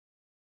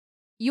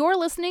You're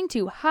listening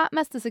to Hot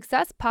Mess to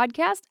Success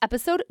podcast,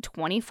 episode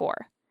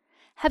 24.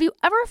 Have you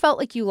ever felt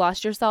like you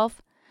lost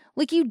yourself?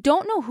 Like you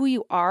don't know who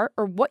you are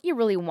or what you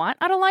really want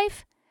out of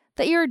life?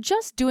 That you're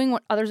just doing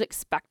what others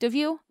expect of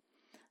you?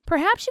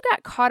 Perhaps you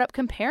got caught up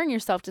comparing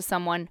yourself to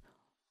someone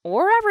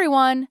or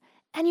everyone,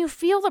 and you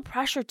feel the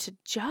pressure to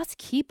just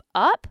keep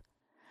up?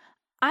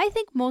 I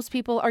think most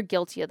people are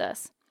guilty of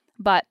this,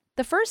 but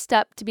the first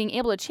step to being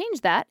able to change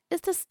that is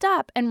to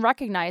stop and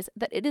recognize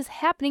that it is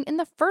happening in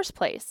the first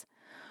place.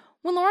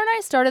 When Laura and I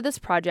started this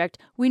project,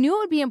 we knew it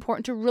would be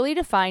important to really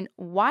define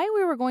why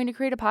we were going to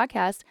create a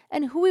podcast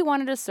and who we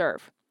wanted to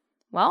serve.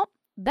 Well,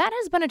 that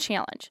has been a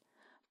challenge.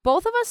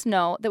 Both of us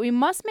know that we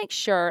must make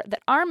sure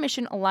that our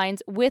mission aligns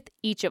with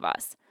each of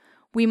us.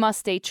 We must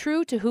stay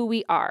true to who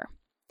we are.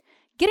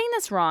 Getting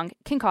this wrong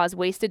can cause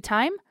wasted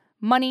time,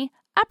 money,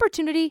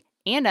 opportunity,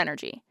 and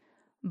energy.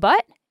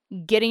 But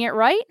getting it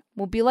right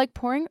will be like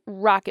pouring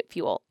rocket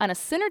fuel on a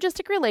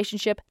synergistic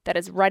relationship that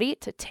is ready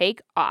to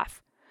take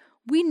off.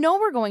 We know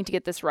we're going to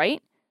get this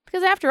right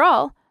because, after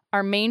all,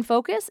 our main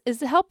focus is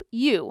to help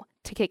you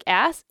to kick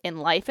ass in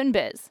life and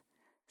biz.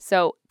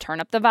 So turn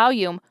up the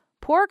volume,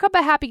 pour a cup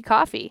of happy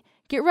coffee,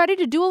 get ready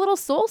to do a little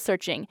soul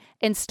searching,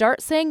 and start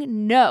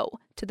saying no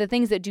to the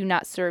things that do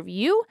not serve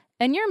you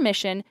and your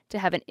mission to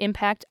have an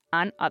impact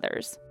on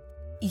others.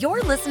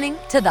 You're listening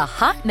to the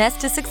Hot Mess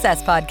to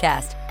Success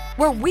podcast,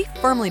 where we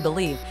firmly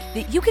believe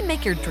that you can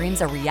make your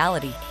dreams a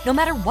reality no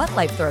matter what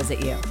life throws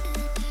at you.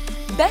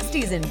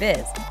 Besties in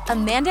biz,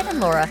 Amanda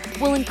and Laura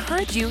will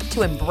encourage you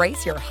to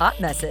embrace your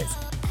hot messes,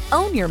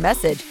 own your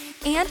message,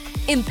 and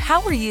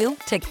empower you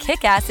to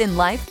kick ass in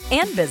life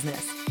and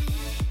business.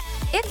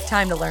 It's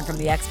time to learn from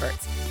the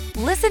experts.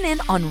 Listen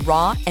in on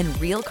raw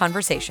and real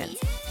conversations.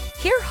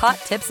 Hear hot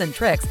tips and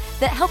tricks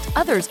that helped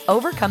others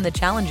overcome the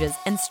challenges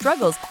and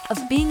struggles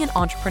of being an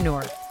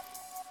entrepreneur.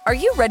 Are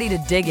you ready to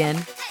dig in,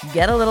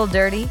 get a little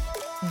dirty,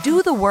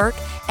 do the work,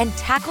 and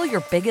tackle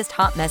your biggest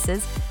hot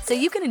messes so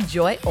you can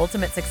enjoy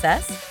ultimate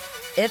success?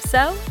 If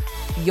so,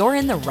 you're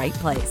in the right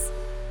place.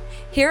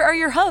 Here are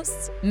your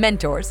hosts,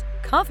 mentors,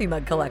 coffee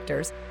mug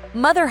collectors,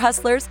 mother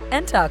hustlers,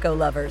 and taco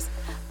lovers,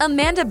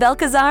 Amanda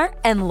Belkazar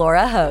and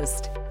Laura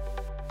Host.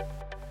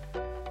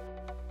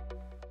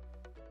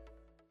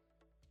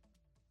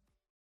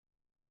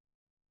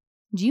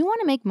 Do you want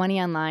to make money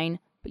online,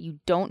 but you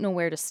don't know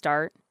where to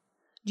start?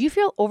 Do you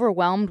feel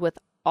overwhelmed with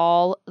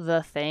all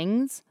the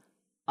things?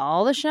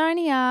 All the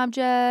shiny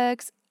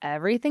objects,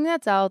 everything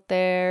that's out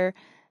there,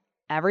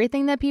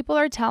 everything that people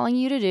are telling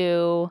you to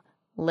do?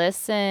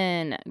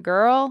 Listen,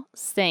 girl,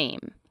 same.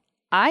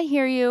 I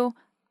hear you.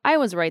 I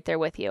was right there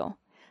with you.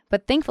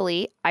 But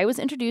thankfully, I was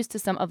introduced to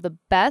some of the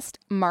best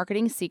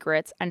marketing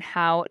secrets on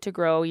how to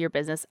grow your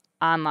business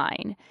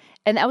online.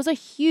 And that was a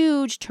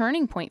huge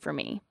turning point for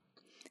me.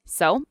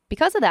 So,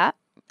 because of that,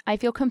 I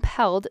feel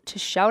compelled to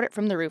shout it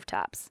from the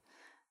rooftops.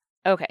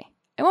 Okay,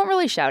 I won't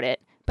really shout it,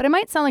 but I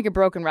might sound like a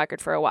broken record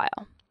for a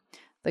while.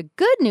 The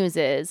good news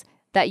is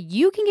that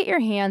you can get your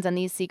hands on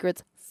these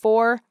secrets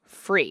for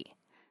free.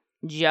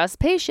 Just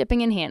pay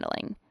shipping and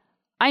handling.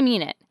 I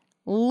mean it.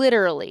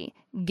 Literally,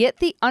 get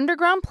the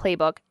underground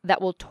playbook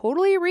that will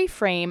totally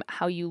reframe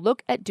how you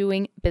look at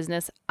doing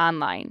business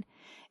online.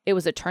 It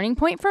was a turning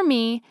point for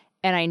me,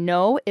 and I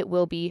know it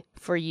will be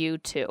for you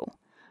too.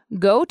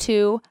 Go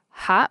to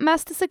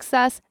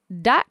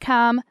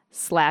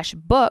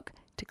hotmesstosuccess.com/book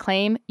to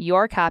claim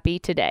your copy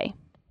today.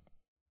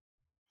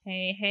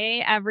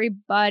 Hey,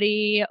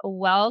 everybody.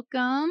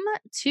 Welcome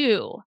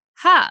to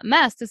Hot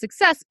Mess to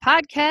Success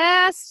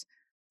podcast.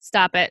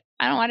 Stop it.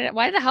 I don't want it.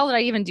 Why the hell did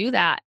I even do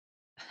that?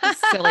 That's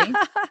silly.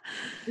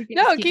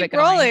 No, keep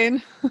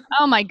rolling.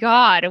 Oh my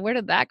God. Where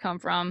did that come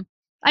from?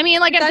 I mean,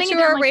 like, I think you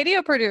were a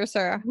radio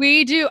producer.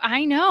 We do.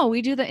 I know.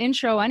 We do the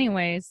intro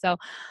anyways. So,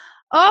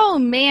 oh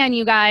man,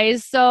 you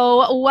guys.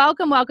 So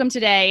welcome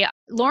today.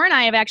 Laura and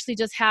I have actually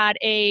just had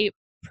a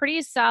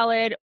pretty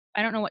solid,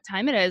 I don't know what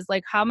time it is,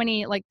 like how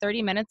many, like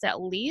 30 minutes at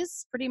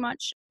least, pretty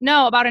much.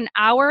 No, about an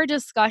hour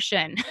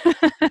discussion.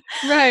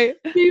 Right.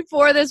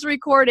 Before this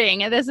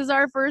recording. And this is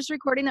our first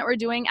recording that we're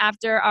doing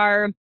after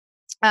our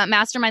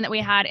mastermind that we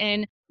had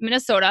in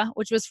Minnesota,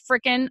 which was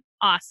freaking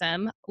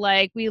awesome.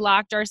 Like, we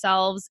locked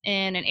ourselves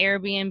in an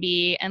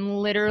Airbnb and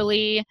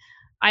literally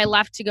I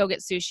left to go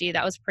get sushi.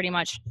 That was pretty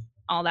much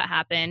all that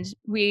happened.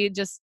 We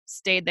just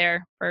stayed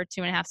there for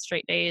 2.5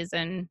 straight days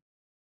and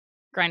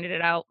grinded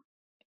it out.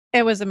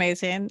 It was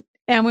amazing.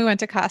 And we went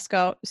to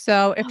Costco.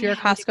 So if you're a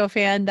Costco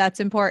fan, that's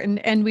important.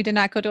 And we did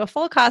not go to a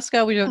full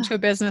Costco. We went to a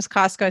business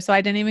Costco. So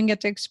I didn't even get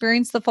to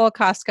experience the full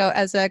Costco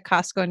as a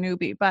Costco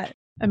newbie, but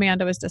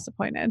Amanda was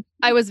disappointed.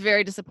 I was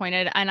very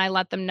disappointed, and I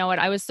let them know it.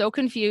 I was so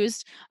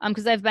confused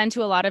because I've been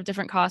to a lot of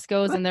different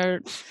Costcos, and they're,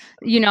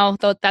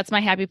 that's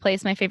my happy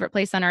place, my favorite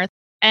place on earth.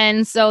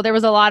 And so there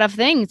was a lot of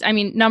things. I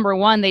mean, number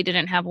one, they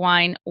didn't have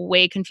wine.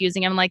 Way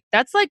confusing. I'm like,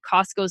 that's like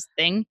Costco's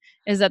thing,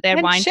 is that they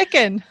had wine.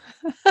 Chicken.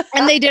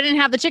 And they didn't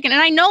have the chicken. And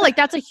I know, like,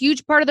 that's a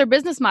huge part of their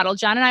business model.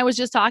 John and I was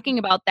just talking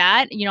about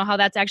that, how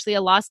that's actually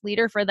a loss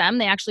leader for them.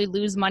 They actually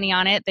lose money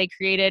on it. They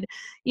created,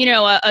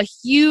 a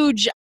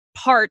huge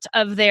part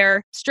of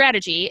their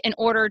strategy in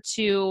order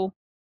to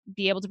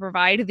be able to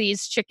provide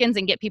these chickens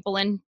and get people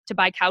in to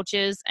buy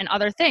couches and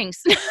other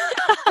things.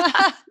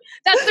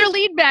 That's their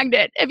lead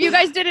magnet. If you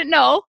guys didn't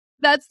know,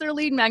 that's their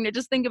lead magnet.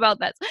 Just think about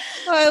that.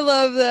 I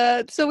love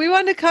that. So we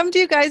wanted to come to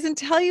you guys and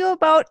tell you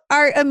about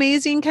our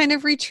amazing kind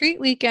of retreat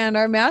weekend,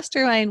 our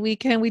mastermind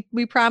weekend.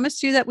 We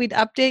promised you that we'd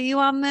update you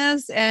on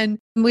this, and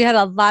we had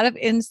a lot of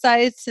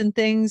insights and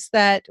things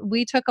that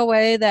we took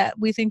away that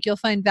we think you'll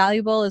find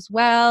valuable as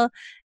well.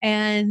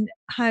 And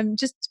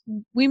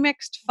we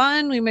mixed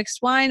fun, we mixed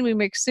wine, we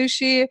mixed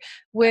sushi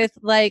with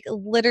like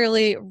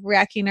literally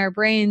racking our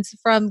brains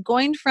from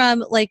going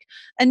from like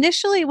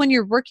initially when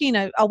you're working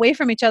away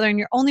from each other and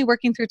you're only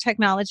working through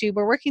technology.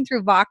 We're working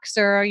through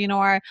Voxer,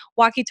 our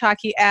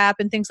walkie-talkie app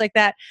and things like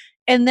that.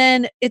 And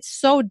then it's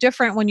so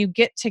different when you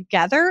get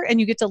together and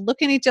you get to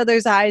look in each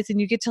other's eyes and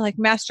you get to like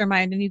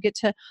mastermind and you get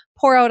to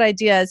pour out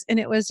ideas. And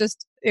it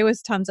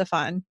was tons of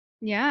fun.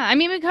 Yeah. I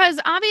mean, because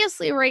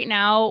obviously right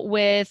now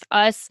with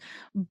us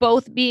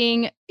both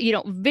being,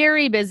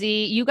 very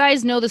busy, you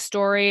guys know the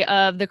story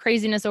of the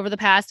craziness over the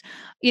past,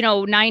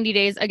 90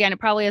 days. Again, it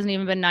probably hasn't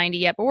even been 90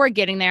 yet, but we're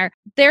getting there.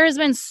 There has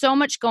been so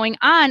much going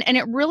on, and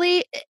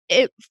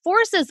it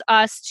forces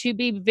us to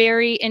be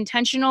very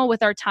intentional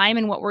with our time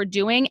and what we're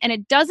doing. And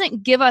it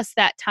doesn't give us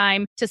that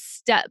time to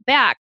step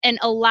back and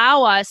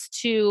allow us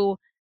to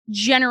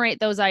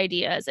generate those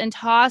ideas and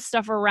toss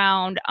stuff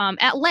around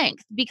at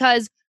length,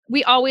 because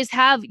we always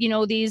have,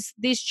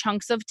 these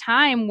chunks of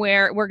time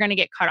where we're going to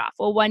get cut off.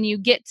 Well, when you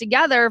get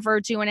together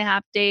for 2.5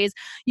 days,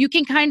 you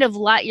can kind of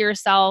let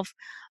yourself,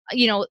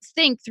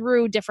 think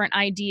through different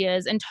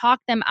ideas and talk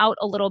them out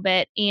a little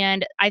bit.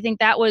 And I think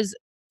that was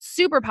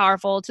super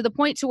powerful, to the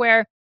point to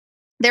where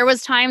there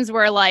was times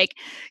where like,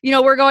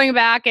 we're going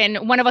back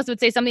and one of us would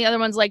say something, the other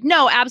one's like,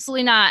 no,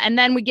 absolutely not. And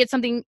then we get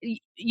something,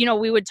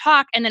 we would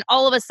talk, and then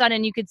all of a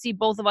sudden you could see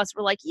both of us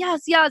were like,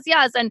 yes, yes,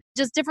 yes. And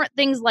just different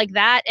things like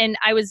that. And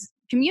I was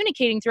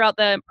communicating throughout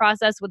the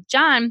process with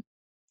John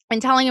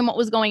and telling him what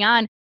was going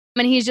on.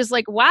 And he's just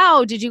like,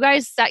 wow, did you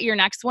guys set your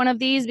next one of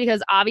these?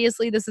 Because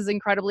obviously this is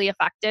incredibly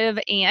effective.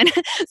 And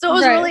so it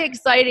was really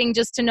exciting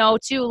just to know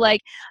too,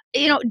 like,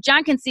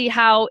 John can see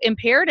how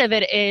imperative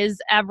it is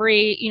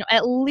every,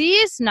 at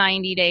least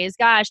 90 days.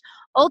 Gosh,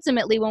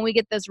 ultimately, when we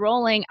get this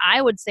rolling,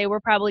 I would say we're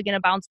probably going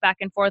to bounce back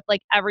and forth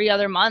like every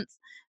other month,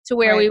 to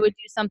where we would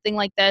do something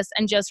like this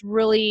and just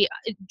really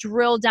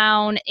drill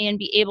down and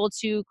be able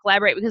to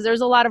collaborate, because there's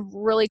a lot of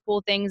really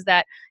cool things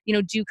that,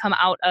 do come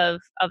out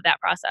of that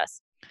process.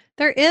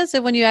 There is.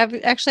 And when you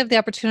actually have the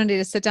opportunity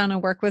to sit down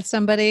and work with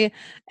somebody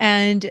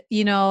and,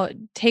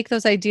 take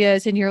those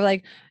ideas and you're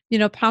like,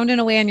 pounding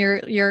away on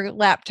your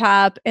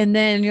laptop, and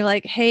then you're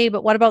like, hey,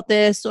 but what about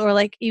this? Or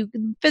like you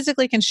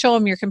physically can show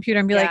them your computer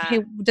and be like,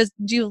 hey,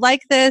 do you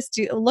like this?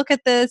 Do you look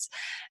at this?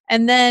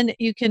 And then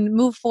you can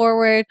move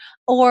forward.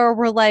 Or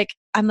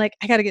I'm like,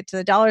 I got to get to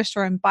the dollar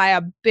store and buy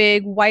a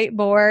big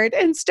whiteboard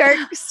and start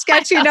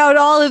sketching out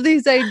all of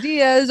these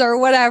ideas or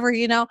whatever,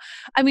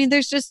 I mean,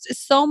 there's just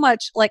so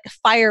much like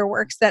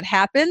fireworks that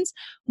happens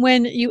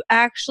when you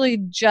actually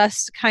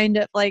just kind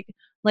of like,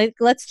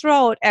 let's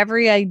throw out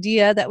every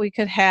idea that we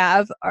could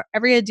have, or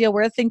every idea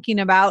we're thinking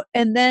about,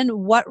 and then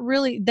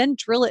then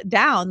drill it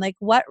down. Like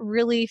what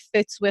really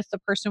fits with the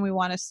person we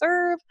want to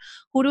serve?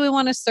 Who do we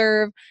want to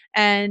serve?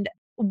 And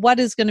what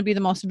is going to be the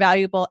most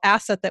valuable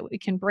asset that we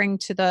can bring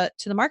to the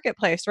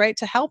marketplace, right?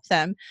 To help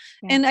them.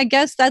 Yeah. And I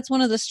guess that's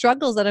one of the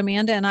struggles that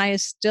Amanda and I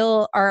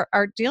still are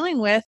dealing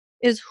with,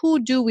 is who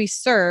do we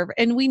serve?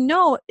 And we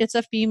know it's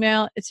a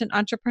female, it's an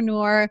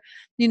entrepreneur,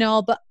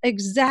 but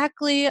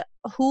exactly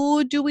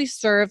who do we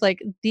serve? Like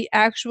the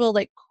actual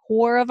like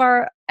core of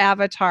our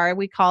avatar,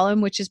 we call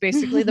him, which is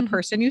basically the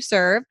person you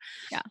serve.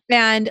 Yeah.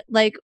 And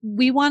like,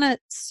 we want to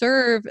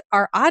serve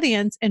our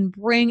audience and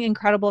bring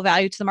incredible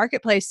value to the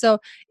marketplace. So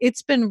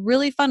it's been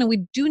really fun. And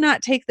we do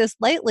not take this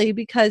lightly,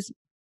 because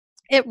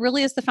it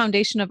really is the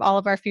foundation of all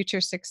of our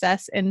future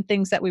success and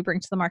things that we bring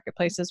to the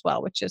marketplace as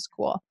well, which is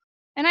cool.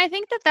 And I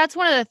think that that's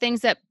one of the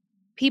things that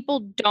people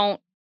don't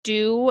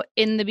do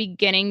in the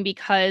beginning,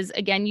 because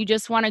again, you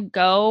just want to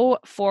go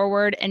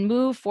forward and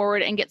move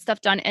forward and get stuff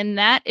done. And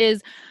that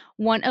is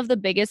one of the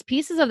biggest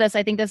pieces of this.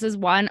 I think this is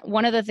one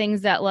of the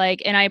things that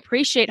and I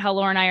appreciate how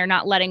Laura and I are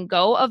not letting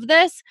go of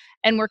this,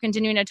 and we're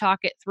continuing to talk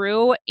it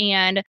through.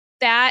 And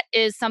that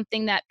is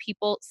something that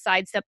people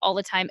sidestep all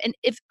the time. And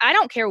if I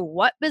don't care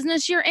what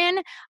business you're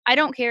in, I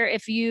don't care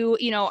if you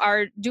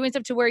are doing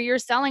stuff to where you're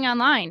selling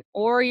online,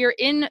 or you're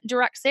in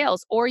direct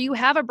sales, or you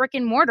have a brick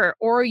and mortar,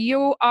 or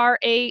you are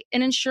an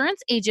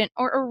insurance agent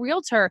or a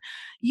realtor.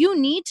 You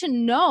need to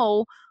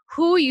know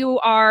who you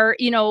are,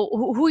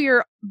 who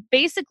your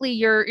basically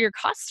your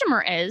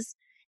customer is.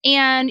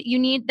 And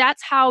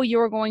that's how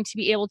you're going to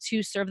be able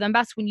to serve them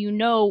best, when you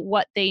know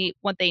what they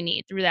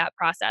need through that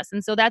process.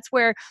 And so that's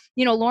where,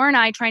 Laura and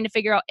I trying to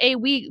figure out,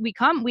 we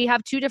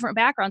have two different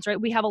backgrounds,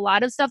 right? We have a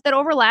lot of stuff that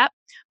overlap,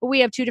 but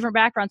we have two different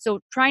backgrounds. So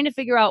trying to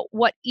figure out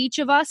what each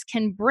of us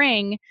can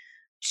bring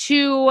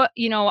to,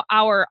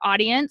 our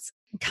audience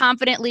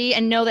confidently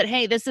and know that,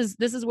 hey, this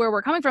is where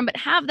we're coming from, but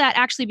have that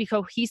actually be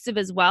cohesive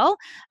as well.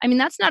 I mean,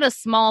 that's not a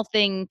small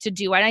thing to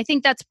do. And I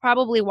think that's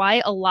probably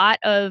why a lot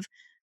of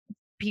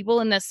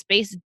people in this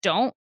space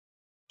don't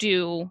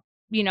do,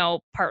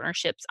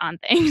 partnerships on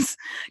things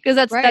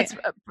because Right.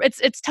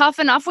 it's tough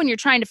enough when you're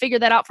trying to figure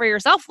that out for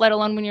yourself, let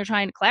alone when you're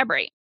trying to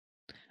collaborate.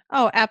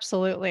 Oh,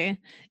 absolutely.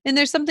 And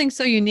there's something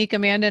so unique.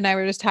 Amanda and I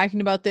were just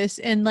talking about this,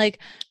 and like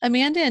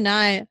Amanda and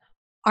I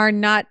are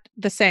not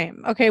the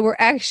same. Okay. We're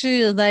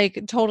actually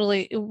like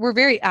totally, we're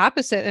very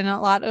opposite in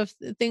a lot of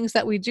things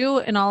that we do,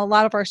 and a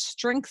lot of our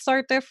strengths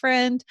are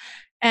different.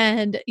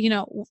 And,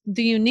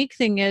 the unique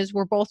thing is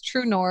we're both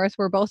true north.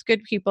 We're both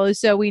good people.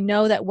 So we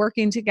know that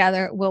working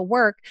together will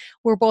work.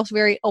 We're both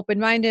very open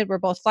minded. We're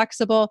both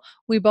flexible.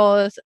 We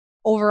both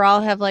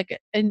overall have like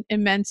an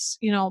immense,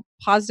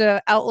 positive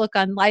outlook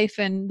on life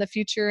and the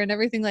future and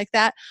everything like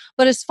that.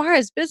 But as far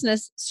as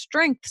business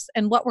strengths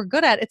and what we're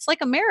good at, it's like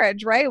a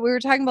marriage, right? We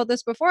were talking about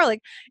this before. Like,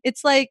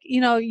 it's like,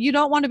 you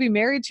don't want to be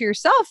married to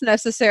yourself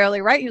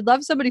necessarily, right? You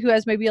love somebody who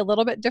has maybe a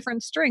little bit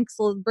different strengths,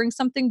 will bring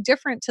something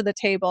different to the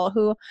table,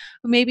 who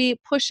maybe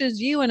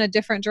pushes you in a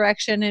different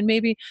direction and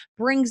maybe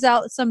brings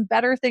out some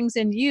better things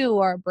in you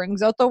or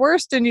brings out the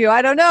worst in you.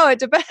 I don't know. It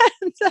depends.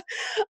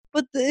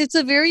 But it's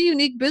a very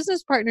unique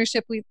business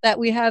partnership that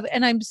we have,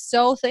 and I'm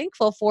so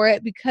thankful for it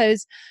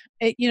because,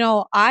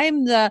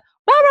 I'm the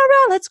blah blah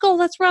blah. Let's go,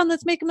 let's run,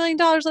 let's make $1 million,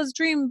 let's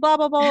dream, blah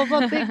blah blah blah,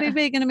 blah big big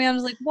big. And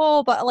Amanda's like,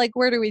 whoa, but like,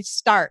 where do we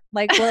start?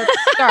 Like, let's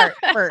start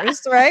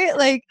first, right?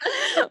 Like,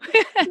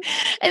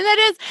 And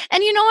that is,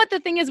 and you know what the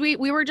thing is, we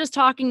were just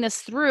talking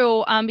this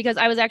through because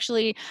I'm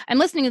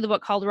listening to the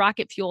book called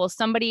Rocket Fuel.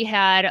 Somebody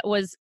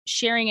was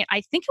sharing it,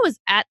 I think it was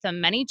at the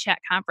ManyChat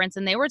conference,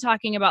 and they were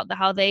talking about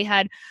how they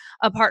had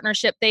a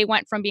partnership. They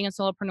went from being a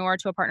solopreneur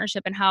to a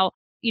partnership, and how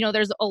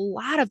there's a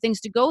lot of things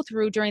to go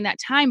through during that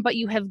time, but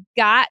you have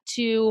got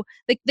to,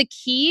 the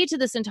key to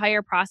this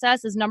entire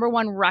process is, number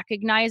one,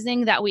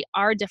 recognizing that we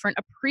are different,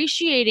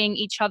 appreciating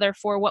each other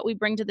for what we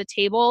bring to the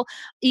table,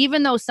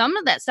 even though some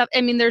of that stuff, I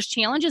mean, there's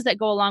challenges that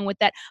go along with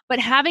that, but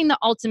having the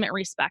ultimate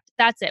respect.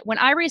 That's it. When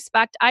I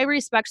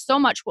respect so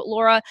much what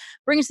Laura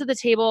brings to the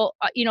table,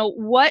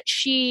 what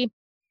she,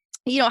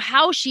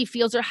 how she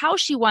feels or how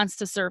she wants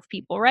to serve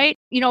people, right?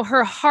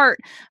 Her heart,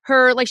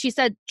 like she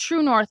said,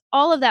 true north,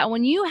 all of that.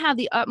 When you have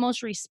the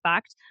utmost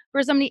respect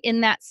for somebody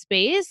in that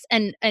space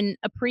and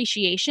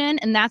appreciation,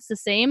 and that's the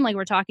same, like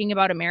we're talking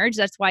about a marriage,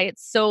 that's why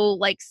it's so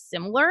like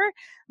similar.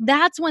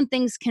 That's when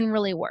things can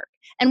really work.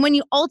 And when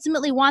you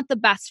ultimately want the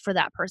best for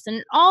that person,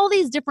 and all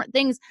these different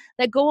things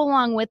that go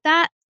along with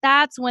that,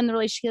 that's when the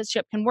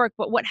relationship can work.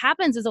 But what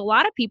happens is, a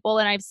lot of people,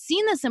 and I've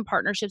seen this in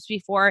partnerships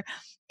before,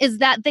 is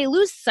that they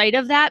lose sight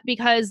of that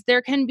because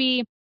there can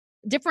be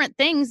different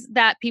things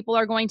that people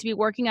are going to be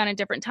working on at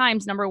different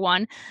times, number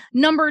one.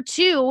 Number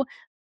two,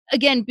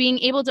 again, being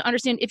able to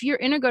understand, if you're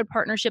in a good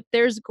partnership,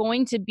 there's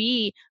going to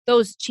be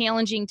those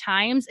challenging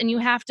times, and you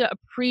have to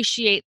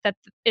appreciate that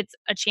it's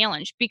a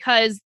challenge,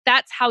 because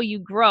that's how you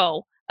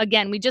grow.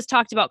 Again, we just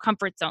talked about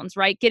comfort zones,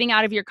 right? Getting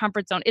out of your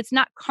comfort zone. It's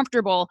not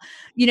comfortable,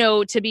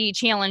 to be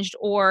challenged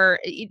or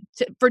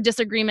for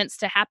disagreements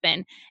to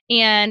happen.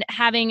 And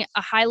having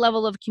a high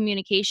level of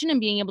communication and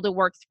being able to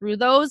work through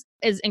those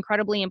is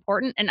incredibly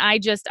important. And I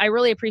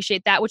really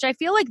appreciate that, which I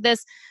feel like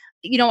this,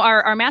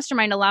 our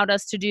mastermind allowed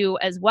us to do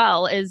as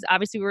well. Is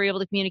obviously we were able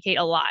to communicate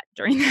a lot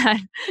during that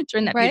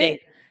few days.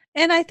 right.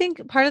 And I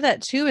think part of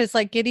that too is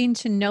like getting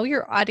to know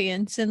your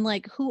audience and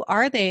like, who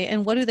are they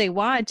and what do they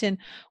want? And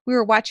we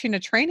were watching a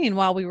training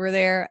while we were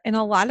there, and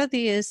a lot of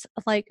these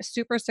like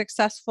super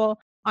successful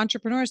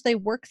entrepreneurs, they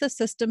work the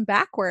system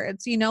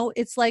backwards.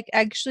 It's like,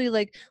 actually,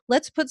 like,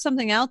 let's put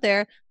something out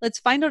there, let's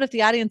find out if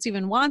the audience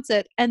even wants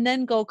it, and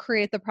then go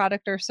create the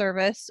product or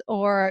service,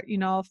 or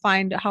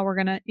find how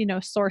we're going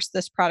to source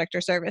this product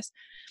or service.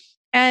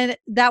 And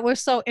that was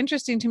so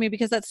interesting to me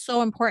because that's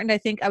so important. I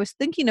think I was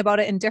thinking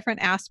about it in different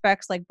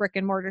aspects, like brick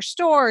and mortar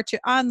store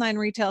to online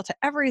retail to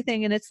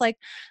everything. And it's like,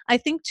 I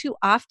think too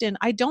often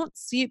I don't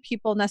see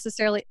people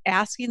necessarily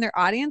asking their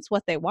audience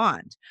what they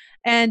want.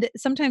 And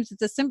sometimes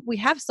it's a simple, we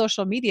have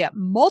social media,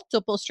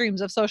 multiple streams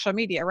of social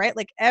media, right?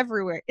 Like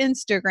everywhere,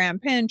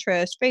 Instagram,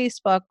 Pinterest,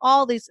 Facebook,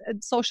 all these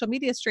social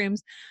media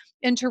streams.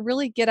 And to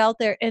really get out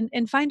there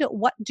and find out,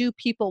 what do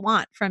people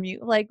want from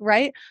you? Like,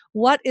 right?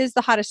 What is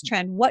the hottest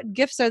trend? What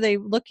gifts are they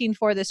looking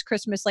for this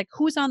Christmas? Like,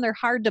 who's on their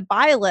hard to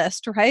buy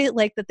list, right?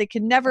 Like, that they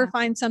can never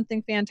find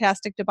something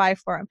fantastic to buy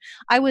for them.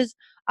 I was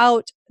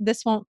out,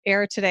 this won't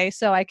air today,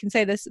 so I can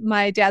say this,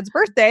 my dad's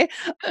birthday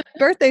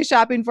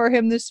shopping for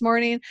him this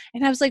morning.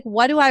 And I was like,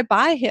 what do I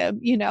buy him?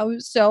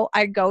 So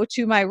I go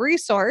to my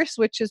resource,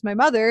 which is my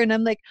mother, and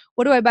I'm like,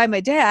 what do I buy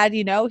my dad?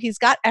 He's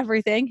got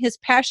everything. His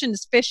passion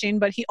is fishing,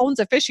 but he owns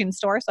a fishing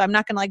store, so I'm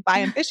not going to like buy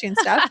him fishing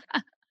stuff.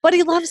 But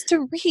he loves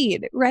to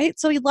read, right?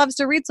 So he loves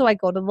to read. So I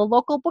go to the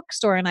local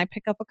bookstore and I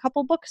pick up a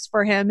couple books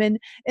for him. And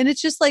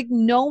it's just like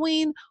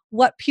knowing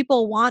what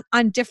people want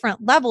on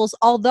different levels.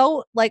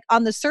 Although like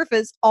on the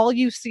surface, all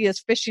you see is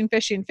fishing,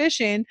 fishing,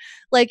 fishing.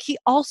 Like he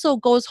also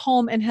goes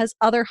home and has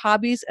other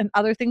hobbies and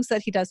other things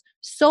that he does.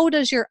 So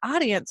does your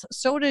audience.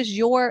 So does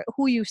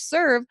who you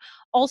serve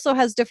also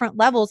has different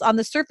levels. On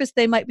the surface,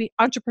 they might be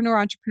entrepreneur,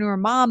 entrepreneur,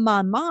 mom,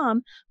 mom,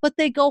 mom, but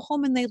they go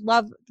home and they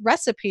love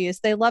recipes.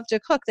 They love to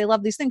cook. They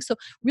love these things. So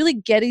really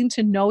getting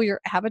to know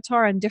your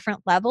avatar on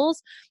different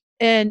levels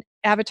and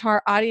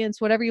avatar audience,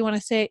 whatever you want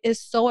to say,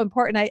 is so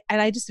important.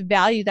 I just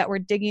value that we're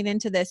digging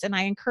into this. And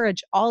I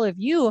encourage all of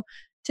you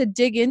to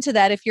dig into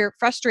that. If you're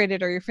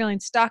frustrated or you're feeling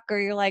stuck or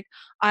you're like,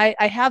 I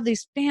have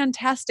these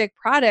fantastic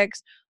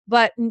products,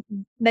 but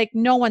like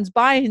no one's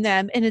buying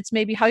them, and it's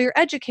maybe how you're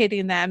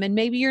educating them, and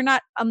maybe you're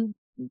not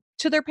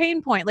to their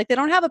pain point, like they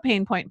don't have a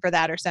pain point for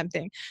that or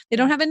something, they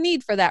don't have a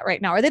need for that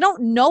right now, or they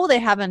don't know they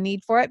have a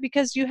need for it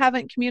because you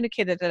haven't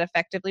communicated it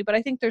effectively. But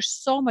I think there's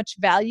so much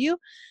value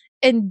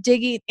in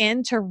digging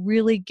in to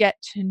really get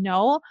to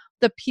know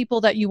the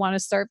people that you want to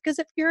serve. Because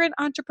if you're an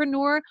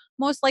entrepreneur,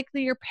 most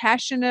likely you're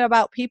passionate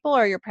about people,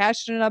 or you're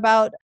passionate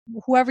about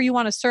whoever you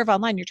want to serve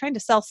online. You're trying to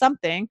sell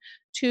something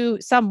to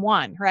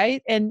someone,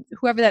 right? And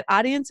whoever that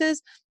audience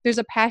is, there's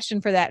a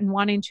passion for that and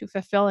wanting to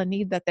fulfill a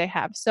need that they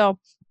have. So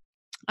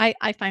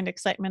I find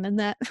excitement in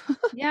that.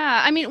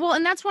 Yeah. I mean, well,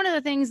 and that's one of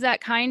the things that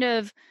kind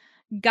of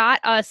got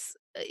us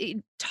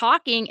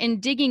talking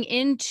and digging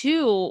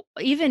into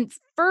even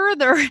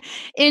further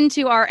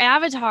into our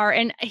avatar.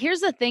 And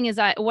here's the thing is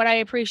that what I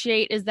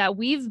appreciate is that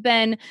we've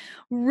been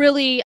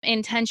really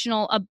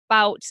intentional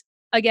about,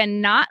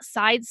 again, not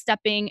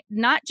sidestepping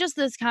not just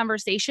this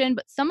conversation,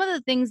 but some of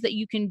the things that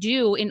you can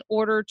do in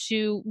order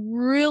to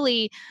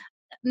really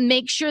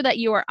make sure that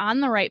you are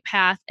on the right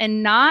path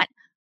and not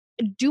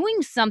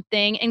doing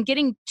something and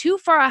getting too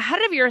far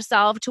ahead of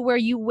yourself to where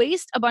you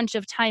waste a bunch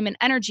of time and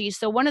energy.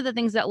 So one of the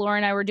things that Laura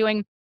and I were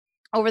doing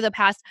over the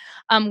past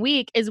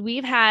week is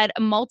we've had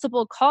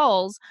multiple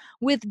calls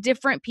with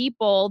different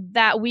people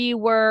that we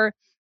were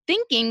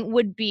thinking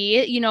would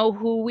be,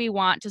 who we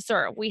want to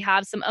serve. We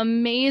have some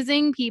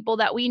amazing people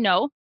that we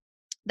know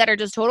that are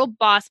just total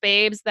boss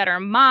babes, that are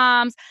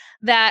moms,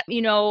 that,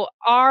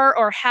 are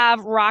or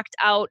have rocked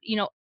out,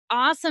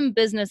 awesome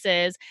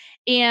businesses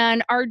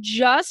and are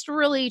just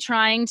really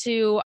trying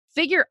to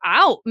figure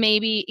out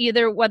maybe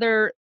either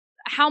whether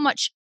how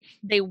much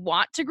they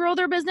want to grow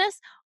their business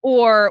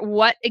or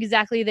what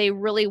exactly they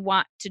really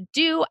want to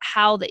do,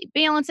 how they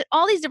balance it,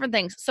 all these different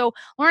things. So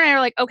Laura and I are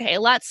like, okay,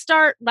 let's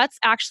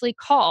actually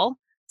call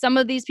some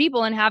of these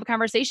people and have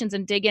conversations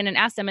and dig in and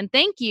ask them. And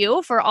thank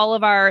you for all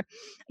of our,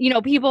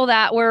 people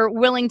that were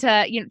willing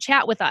to,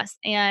 chat with us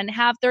and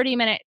have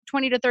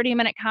 20 to 30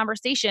 minute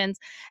conversations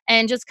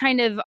and just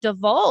kind of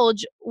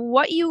divulge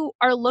what you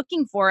are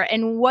looking for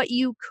and what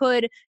you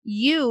could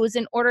use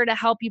in order to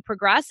help you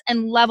progress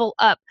and level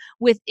up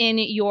within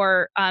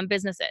your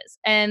businesses.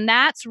 And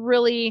that's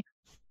really,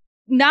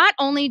 not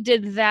only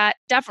did that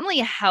definitely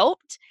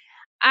helped,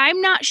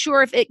 I'm not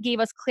sure if it gave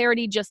us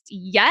clarity just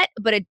yet,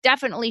 but it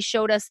definitely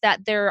showed us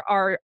that there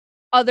are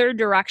other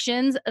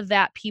directions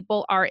that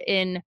people are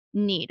in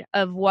need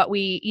of what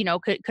we,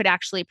 could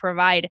actually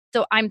provide.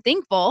 So I'm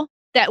thankful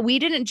that we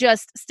didn't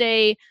just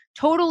stay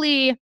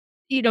totally,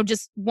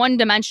 just one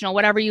dimensional,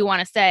 whatever you want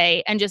to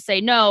say, and just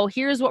say, no,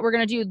 here's what we're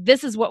going to do.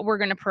 This is what we're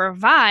going to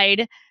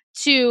provide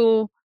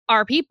to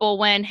our people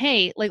when,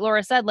 hey, like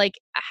Laura said, like,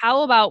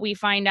 how about we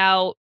find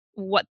out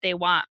what they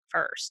want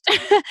first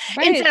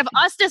Right. instead of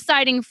us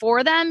deciding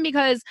for them,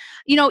 because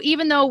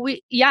even though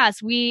we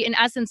in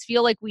essence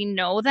feel like we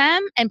know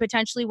them and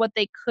potentially what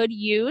they could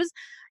use,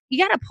 you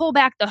got to pull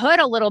back the hood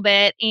a little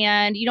bit.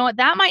 And you know what,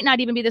 that might not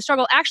even be the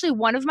struggle. Actually,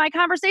 one of my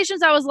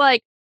conversations, I was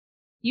like,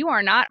 you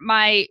are not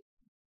my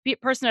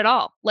person at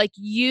all. Like,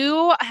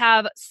 you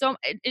have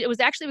it was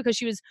actually because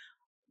she was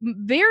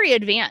very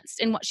advanced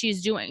in what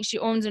she's doing. She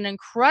owns an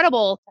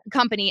incredible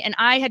company. And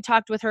I had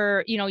talked with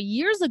her,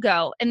 years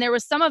ago, and there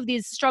was some of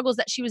these struggles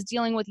that she was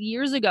dealing with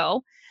years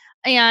ago.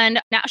 And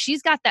now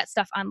she's got that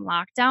stuff on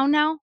lockdown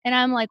now. And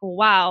I'm like,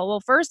 wow, well,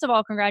 first of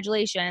all,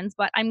 congratulations.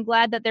 But I'm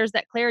glad that there's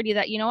that clarity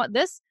that,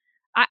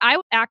 I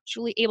was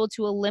actually able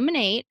to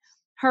eliminate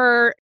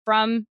her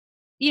from,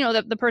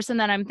 the person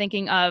that I'm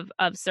thinking of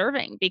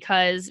serving,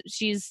 because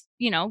she's,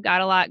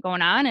 got a lot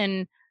going on.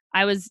 And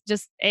I was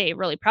just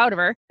really proud of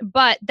her.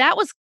 But that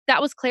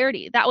was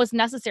clarity. That was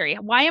necessary.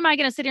 Why am I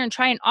going to sit here and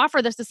try and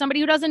offer this to somebody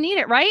who doesn't need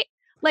it, right?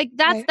 Like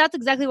Right. that's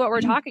exactly what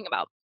we're talking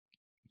about.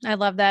 I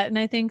love that. And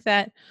I think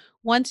that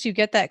once you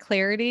get that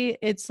clarity,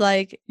 it's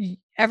like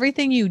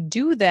everything you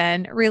do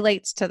then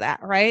relates to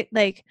that, right?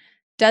 Like,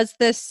 does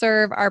this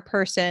serve our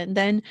person?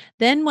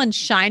 Then when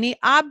shiny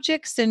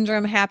object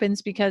syndrome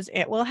happens, because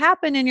it will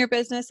happen in your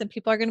business and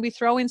people are going to be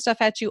throwing stuff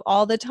at you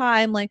all the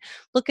time, like,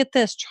 look at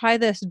this, try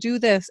this, do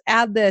this,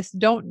 add this,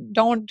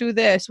 don't do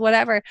this,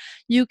 whatever.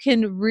 You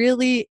can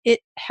really, it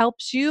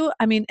helps you.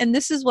 I mean, and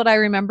this is what I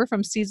remember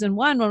from season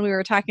 1 when we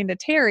were talking to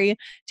Terry.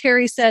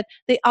 Terry said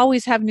they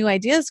always have new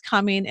ideas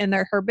coming in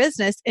her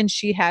business, and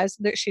she's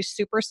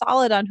super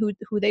solid on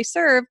who they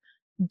serve.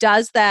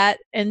 does that,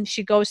 and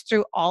she goes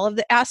through all of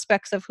the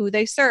aspects of who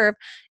they serve,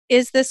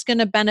 is this going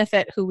to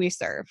benefit who we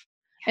serve?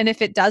 And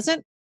if it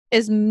doesn't,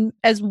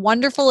 as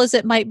wonderful as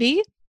it might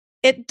be,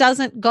 it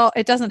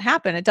doesn't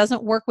happen. It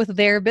doesn't work with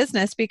their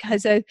business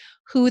because of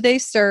who they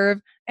serve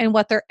and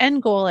what their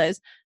end goal is.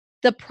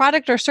 The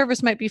product or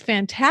service might be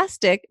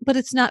fantastic, but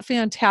it's not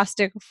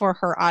fantastic for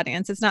her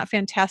audience. It's not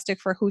fantastic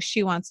for who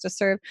she wants to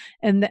serve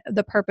and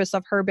the purpose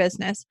of her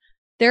business.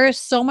 There is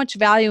so much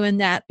value in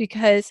that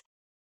because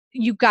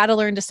you got to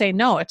learn to say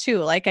no too.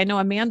 Like I know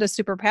Amanda's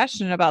super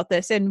passionate about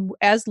this, and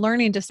as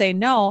learning to say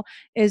no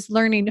is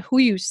learning who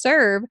you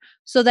serve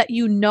so that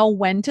you know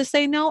when to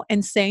say no,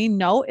 and saying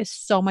no is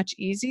so much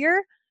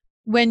easier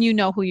when you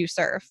know who you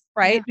serve,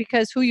 right? Yeah.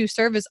 Because who you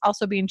serve is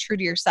also being true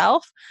to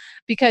yourself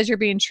because you're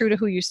being true to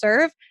who you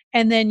serve.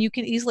 And then you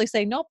can easily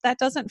say, nope, that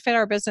doesn't fit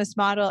our business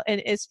model.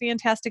 And as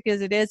fantastic as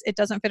it is, it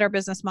doesn't fit our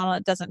business model.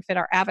 It doesn't fit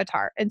our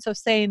avatar. And so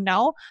saying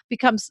no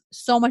becomes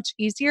so much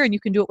easier, and you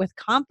can do it with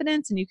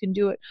confidence and you can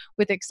do it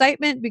with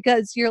excitement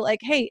because you're like,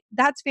 hey,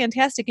 that's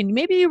fantastic. And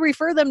maybe you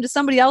refer them to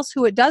somebody else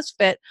who it does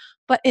fit,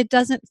 but it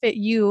doesn't fit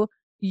you,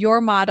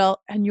 your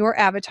model, and your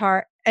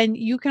avatar. And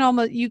you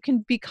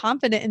can be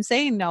confident in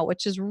saying no,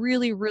 which is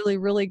really, really,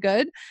 really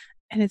good.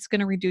 And it's going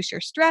to reduce your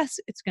stress.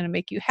 It's going to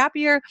make you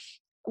happier.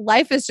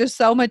 Life is just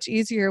so much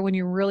easier when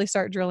you really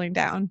start drilling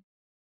down.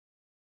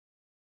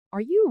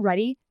 Are you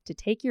ready to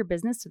take your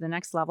business to the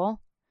next level?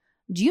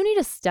 Do you need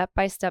a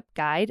step-by-step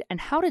guide on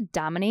how to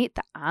dominate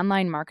the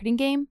online marketing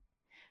game?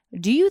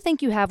 Do you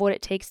think you have what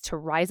it takes to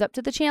rise up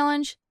to the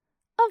challenge?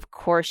 Of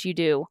course you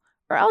do,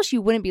 or else you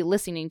wouldn't be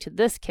listening to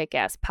this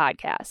kick-ass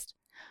podcast.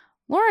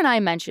 Laura and I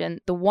mention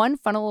the One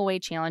Funnel Away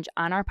Challenge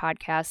on our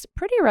podcast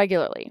pretty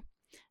regularly.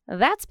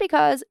 That's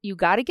because you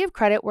got to give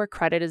credit where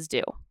credit is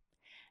due.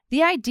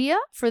 The idea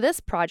for this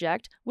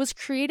project was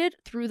created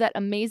through that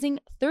amazing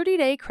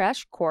 30-day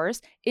crash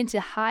course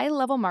into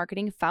high-level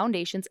marketing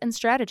foundations and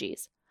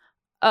strategies.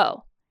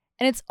 Oh,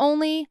 and it's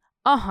only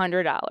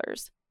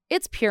 $100.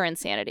 It's pure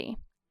insanity.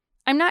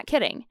 I'm not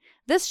kidding.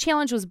 This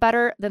challenge was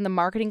better than the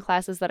marketing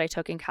classes that I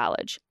took in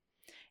college.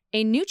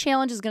 A new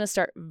challenge is going to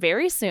start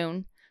very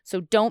soon,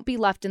 so don't be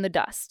left in the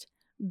dust.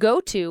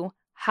 Go to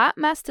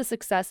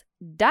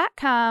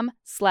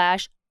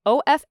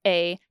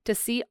hotmesstosuccess.com/OFA to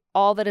see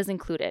all that is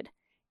included.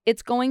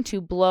 It's going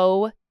to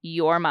blow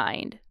your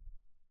mind.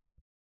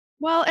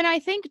 Well, and I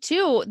think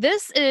too,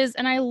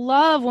 and I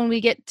love when we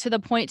get to the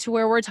point to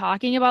where we're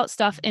talking about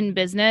stuff in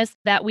business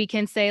that we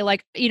can say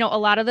like, a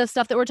lot of the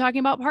stuff that we're talking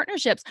about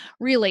partnerships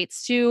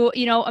relates to,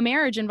 a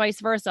marriage and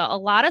vice versa. A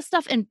lot of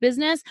stuff in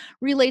business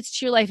relates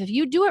to your life. If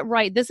you do it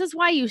right, this is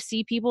why you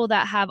see people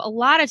that have a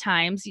lot of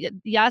times,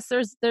 yes,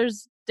 there's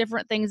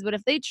different things, but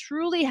if they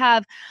truly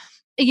have,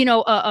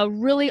 a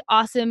really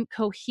awesome,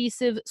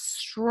 cohesive,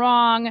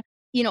 strong,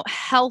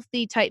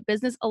 healthy type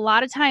business, a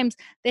lot of times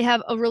they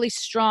have a really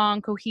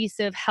strong,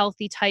 cohesive,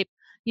 healthy type,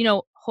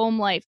 home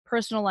life,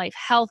 personal life,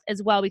 health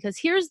as well. Because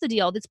here's the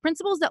deal, these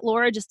principles that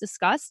Laura just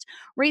discussed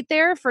right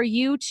there for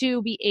you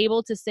to be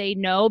able to say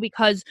no,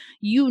 because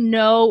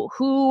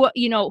who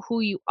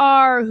you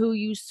are, who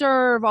you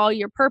serve, all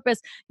your purpose.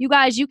 You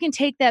guys, you can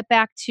take that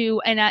back to,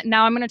 and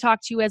now I'm going to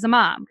talk to you as a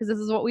mom, because this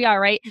is what we are,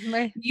 right?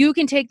 Right. You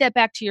can take that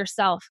back to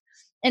yourself.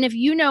 And if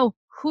you know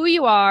who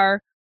you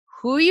are,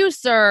 who you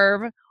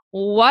serve,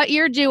 what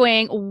you're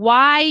doing,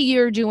 why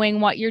you're doing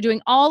what you're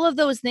doing, all of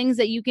those things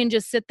that you can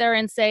just sit there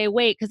and say,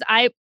 wait, because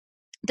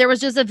there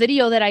was just a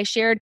video that I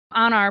shared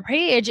on our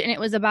page, and it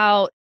was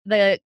about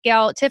the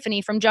gal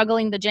Tiffany from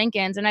Juggling the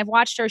Jenkins. And I've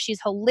watched her.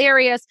 She's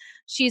hilarious.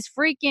 She's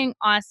freaking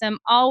awesome.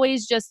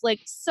 Always just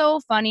like so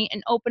funny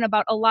and open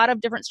about a lot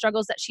of different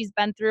struggles that she's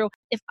been through.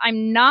 If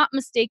I'm not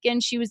mistaken,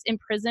 she was in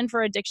prison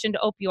for addiction to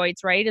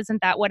opioids, right?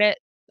 Isn't that what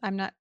I'm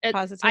not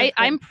positive.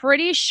 I'm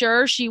pretty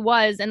sure she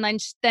was. And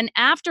then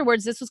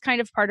afterwards, this was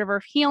kind of part of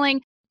her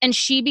healing. And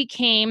she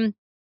became,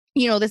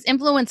 this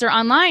influencer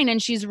online,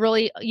 and she's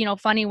really,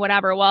 funny,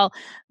 whatever. Well,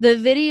 the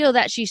video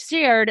that she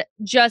shared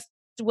just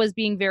was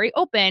being very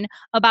open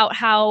about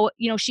how,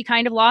 she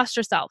kind of lost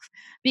herself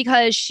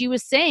because she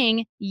was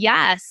saying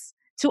yes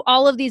to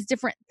all of these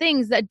different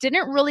things that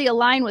didn't really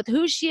align with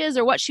who she is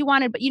or what she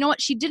wanted. But you know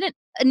what? She didn't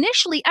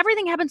initially,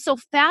 everything happened so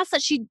fast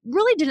that she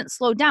really didn't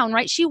slow down,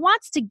 right? She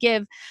wants to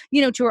give,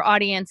 to her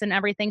audience and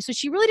everything. So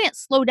she really didn't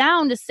slow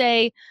down to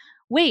say,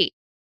 wait,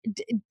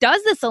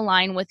 does this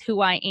align with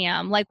who I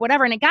am? Like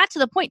whatever. And it got to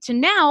the point to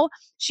now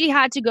she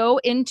had to go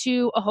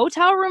into a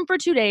hotel room for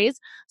 2 days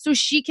so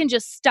she can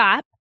just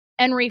stop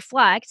and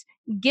reflect,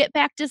 get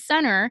back to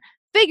center,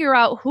 figure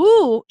out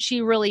who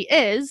she really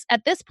is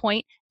at this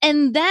point.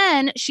 And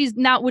then she's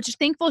now, which is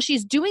thankful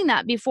she's doing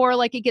that before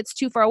like it gets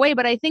too far away.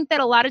 But I think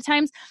that a lot of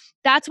times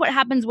that's what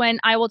happens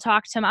when I will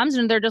talk to moms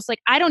and they're just like,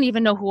 I don't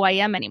even know who I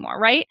am anymore,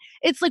 right?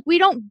 It's like we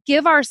don't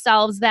give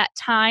ourselves that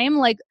time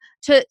like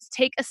to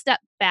take a step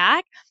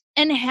back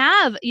and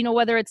have,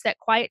 whether it's that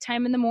quiet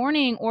time in the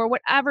morning or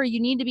whatever,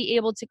 you need to be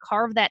able to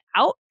carve that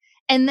out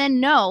And then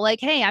know, like,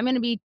 hey, I'm going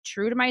to be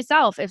true to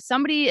myself. If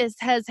somebody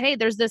says, hey,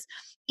 there's this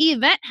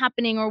event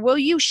happening, or will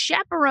you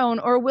chaperone,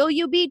 or will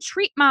you be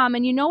treat mom?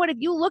 And you know what? If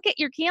you look at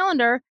your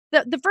calendar,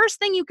 the first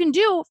thing you can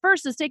do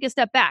first is take a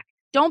step back.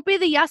 Don't be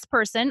the yes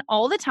person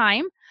all the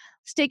time.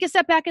 Just take a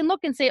step back and look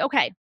and say,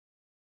 okay,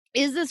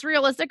 is this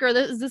realistic, or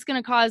is this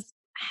going to cause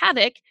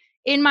havoc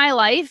in my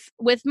life,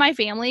 with my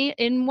family,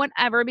 in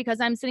whatever,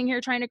 because I'm sitting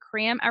here trying to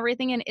cram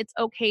everything, and it's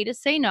okay to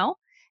say no.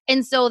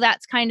 And so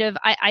that's kind of,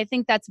 I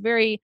think that's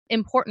very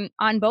important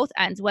on both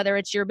ends, whether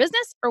it's your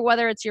business or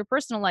whether it's your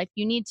personal life.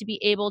 You need to be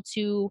able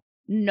to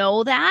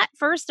know that,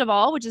 first of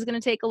all, which is going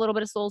to take a little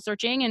bit of soul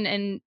searching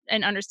and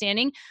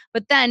understanding,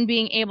 but then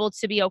being able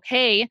to be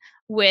okay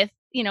with,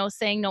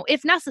 saying no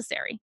if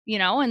necessary,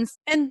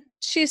 And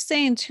she's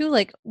saying too,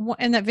 like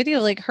in that video,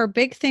 like her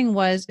big thing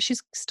was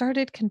she's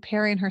started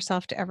comparing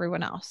herself to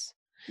everyone else.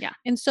 yeah.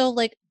 And so,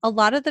 like, a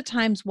lot of the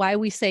times why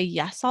we say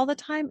yes all the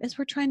time is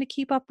we're trying to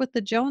keep up with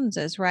the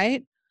Joneses,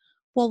 right?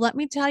 Well, let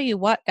me tell you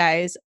what,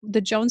 guys,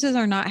 the Joneses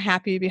are not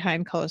happy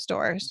behind closed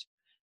doors.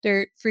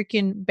 They're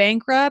freaking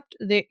bankrupt.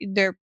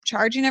 They're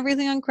charging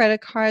everything on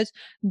credit cards.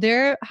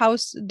 Their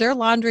house, their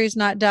laundry is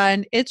not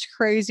done. It's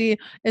crazy.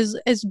 As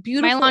My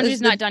beautiful laundry's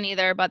as not done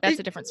either, but that's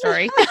a different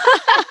story.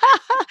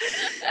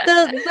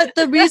 But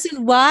the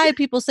reason why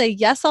people say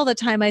yes all the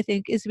time, I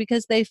think, is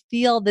because they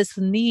feel this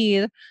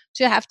need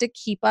to have to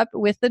keep up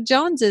with the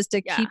Joneses,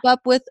 to Yeah. keep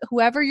up with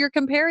whoever you're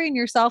comparing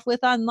yourself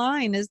with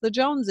online is the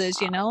Joneses,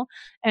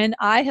 And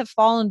I have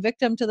fallen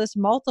victim to this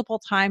multiple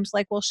times.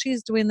 Like, well,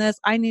 she's doing this.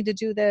 I need to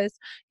do this.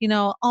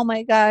 Oh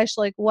my gosh,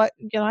 like what,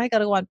 I got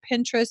to go on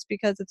Pinterest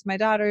because it's my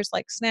daughter's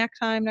like snack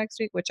time next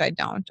week, which I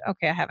don't.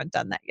 Okay, I haven't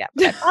done that yet,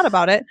 but I thought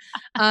about it.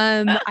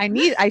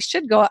 I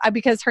should go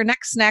because her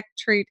next snack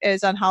treat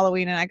is on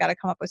Halloween, and I got to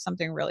come up with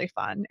something really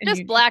fun. And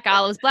Just black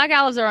olives. Black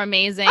olives are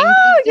amazing.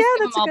 Oh, Just yeah, give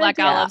that's them all a good black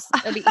idea. olives.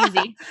 It'll be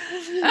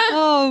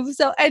easy.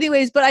 So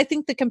anyways, but I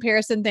think the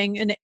comparison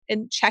thing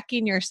and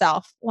checking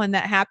yourself when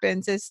that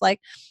happens is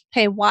like,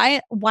 hey,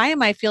 why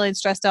am I feeling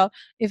stressed out?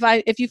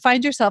 If you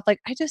find yourself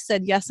like, I just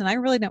said yes and I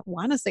really didn't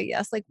want to say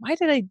yes, like, why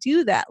did I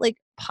do that? Like,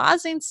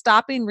 pausing,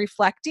 stopping,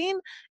 reflecting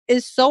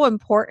is so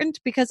important,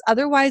 because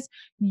otherwise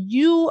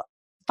you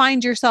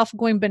find yourself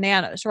going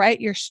bananas, right?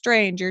 You're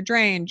strained, you're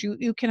drained,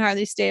 you can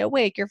hardly stay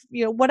awake,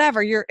 you're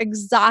whatever, you're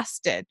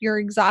exhausted, you're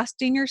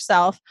exhausting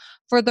yourself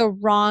for the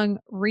wrong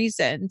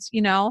reasons,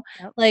 Yep.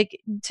 like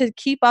to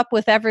keep up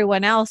with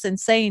everyone else and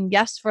saying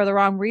yes for the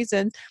wrong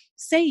reasons.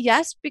 Say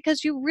yes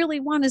because you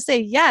really want to say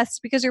yes,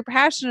 because you're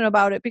passionate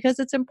about it, because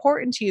it's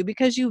important to you,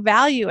 because you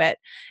value it.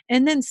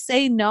 And then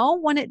say no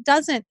when it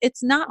doesn't,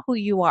 it's not who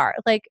you are.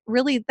 Like,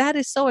 really, that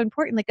is so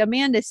important. Like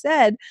Amanda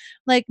said,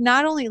 like,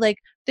 not only like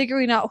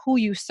figuring out who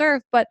you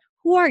serve, but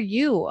who are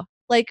you?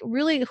 Like,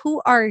 really,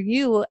 who are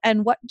you,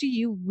 and what do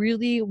you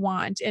really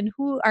want, and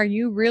who are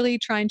you really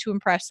trying to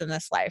impress in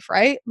this life,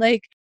 right?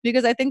 Like,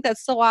 because I think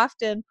that's so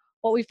often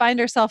what we find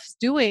ourselves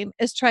doing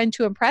is trying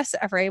to impress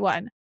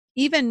everyone.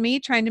 Even me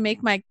trying to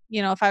make my,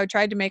 if I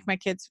tried to make my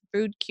kids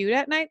food cute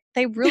at night,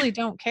 they really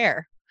don't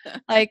care.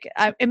 Like,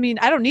 I mean,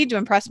 I don't need to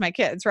impress my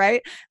kids,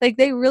 right? Like,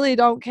 they really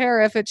don't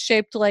care if it's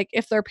shaped like,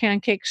 if their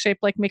pancakes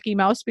shaped like Mickey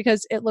Mouse,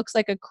 because it looks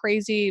like a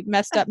crazy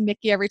messed up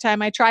Mickey every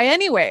time I try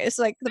anyways.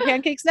 Like, the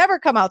pancakes never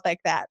come out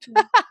like that.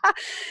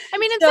 I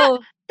mean, it's So,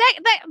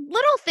 that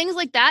little things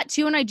like that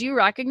too. And I do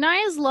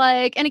recognize,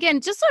 like, and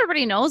again, just so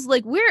everybody knows,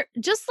 like, we're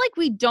just like,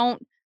 we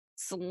don't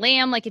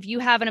slam, like, if you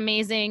have an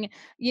amazing,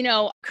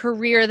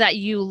 career that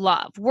you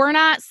love, we're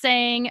not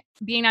saying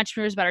being an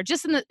entrepreneur is better.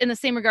 Just in the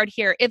same regard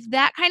here, if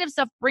that kind of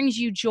stuff brings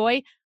you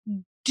joy,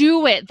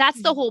 do it.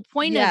 That's the whole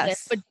point of this.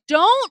 yes. But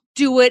don't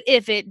do it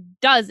if it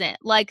doesn't.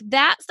 Like,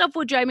 that stuff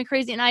would drive me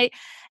crazy.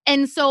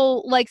 And so,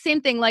 like,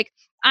 same thing, like,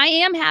 I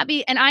am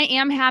happy, and I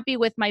am happy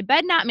with my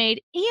bed not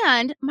made,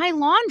 and my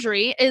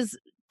laundry is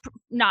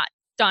not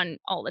done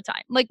all the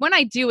time. Like, when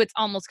I do, it's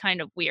almost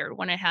kind of weird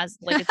when it has,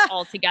 like, it's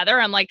all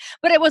together. I'm like,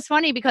 but it was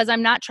funny because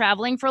I'm not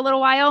traveling for a little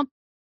while,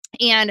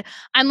 and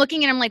I'm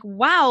looking and I'm like,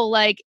 wow,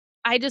 like,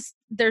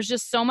 there's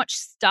just so much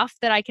stuff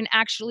that I can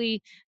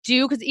actually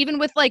do. Cause even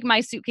with like my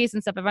suitcase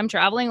and stuff, if I'm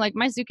traveling, like,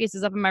 my suitcase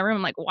is up in my room.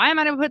 I'm like, why am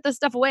I going to put this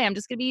stuff away? I'm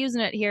just going to be using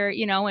it here,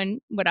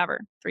 in whatever,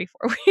 3-4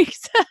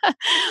 weeks,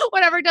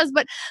 whatever it does.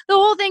 But the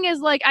whole thing is,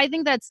 like, I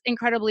think that's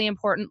incredibly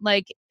important.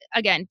 Like,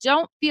 again,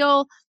 don't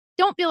feel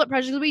it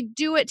pressure. We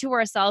do it to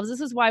ourselves.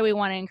 This is why we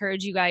want to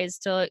encourage you guys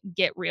to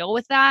get real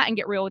with that and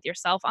get real with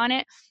yourself on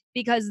it,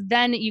 because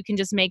then you can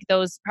just make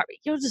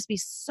you'll just be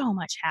so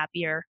much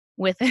happier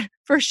with it,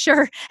 for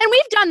sure. And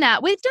we've done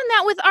that. We've done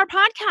that with our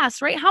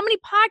podcast, right? How many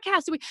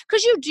podcasts do we,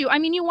 because you do, I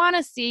mean, you want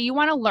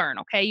to learn,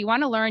 okay? You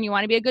want to learn, you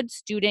want to be a good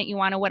student, you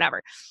want to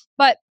whatever.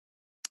 But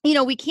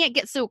we can't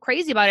get so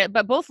crazy about it,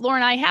 but both Laura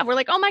and I have. We're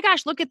like, oh my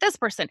gosh, look at this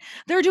person.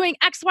 They're doing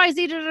X, Y,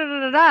 Z, da, da, da,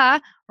 da, da,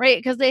 right?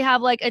 Because they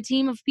have like a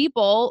team of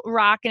people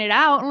rocking it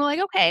out. And we're like,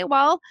 okay,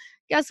 well,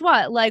 guess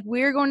what? Like,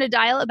 we're going to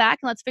dial it back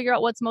and let's figure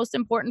out what's most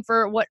important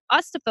for what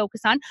us to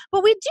focus on.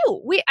 But we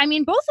do. I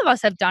mean, both of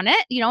us have done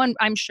it, and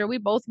I'm sure we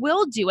both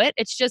will do it.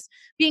 It's just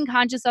being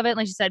conscious of it.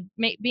 Like you said,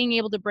 being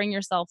able to bring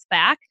yourself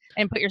back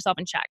and put yourself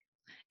in check.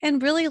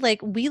 And really, like,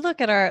 we look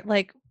at our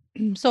like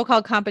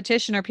so-called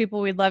competition or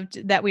people we love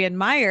that we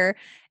admire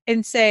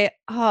and say,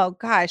 oh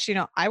gosh,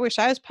 I wish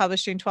I was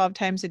publishing 12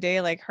 times a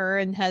day like her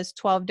and has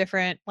 12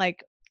 different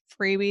like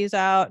freebies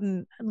out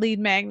and lead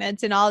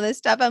magnets and all this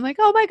stuff. I'm like,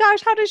 oh my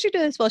gosh, how does she do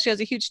this? Well, she has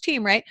a huge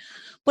team, right?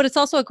 But it's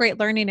also a great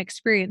learning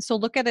experience. So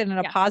look at it in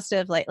a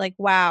positive light, like,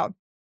 wow,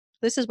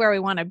 this is where we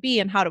want to be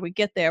and how do we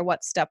get there?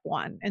 What's step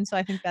one? And so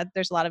I think that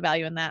there's a lot of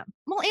value in that.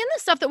 Well, and the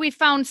stuff that we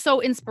found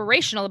so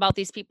inspirational about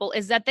these people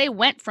is that they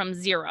went from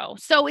zero.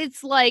 So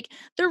it's like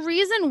the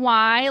reason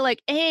why,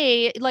 like,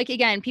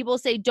 again, people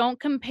say don't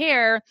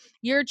compare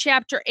your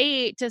chapter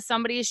 8 to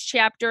somebody's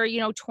chapter,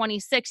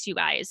 26, you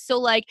guys. So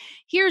like,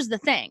 here's the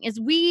thing is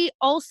we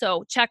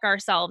also check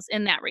ourselves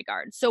in that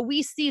regard. So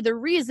we see the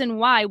reason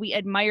why we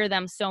admire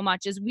them so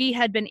much is we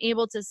had been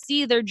able to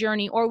see their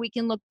journey, or we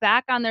can look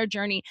back on their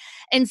journey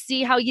and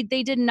see how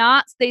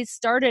they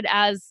started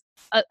as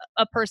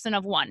a person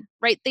of one,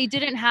 right? They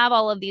didn't have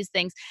all of these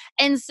things.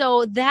 And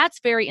so that's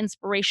very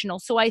inspirational.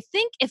 So I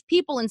think if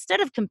people,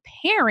 instead of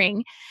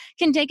comparing,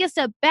 can take a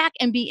step back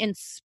and be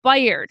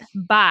inspired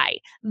by,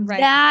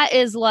 that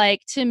is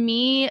like, to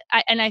me,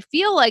 and I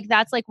feel like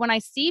that's like when I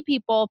see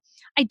people,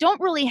 I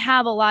don't really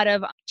have a lot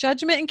of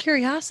judgment and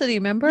curiosity,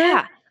 remember?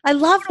 Yeah. I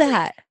love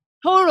that.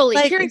 Totally.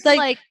 It's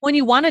like when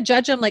you want to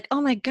judge them, like, oh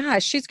my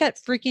gosh, she's got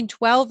freaking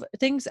 12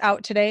 things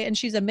out today and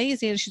she's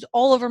amazing and she's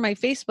all over my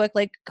Facebook.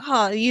 Like,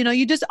 God,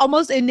 you just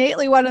almost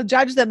innately want to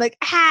judge them. Like,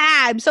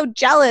 I'm so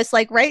jealous,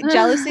 like, right?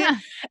 Jealousy.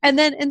 And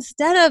then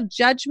instead of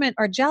judgment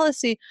or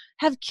jealousy,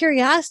 have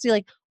curiosity.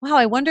 Like, wow,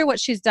 I wonder what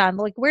she's done.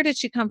 Like, where did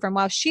she come from?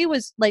 Wow, she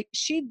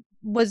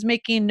was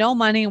making no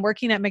money and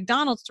working at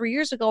McDonald's 3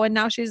 years ago. And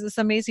now she's this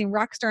amazing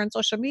rock star on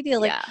social media.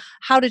 Like,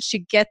 how did she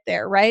get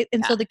there? Right.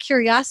 And so the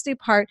curiosity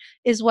part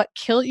is what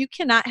you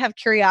cannot have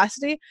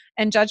curiosity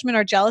and judgment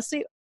or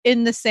jealousy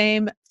in the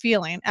same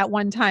feeling at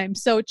one time.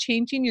 So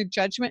changing your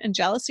judgment and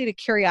jealousy to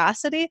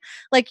curiosity,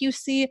 like you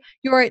see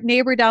your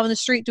neighbor down the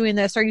street doing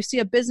this, or you see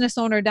a business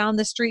owner down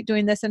the street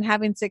doing this and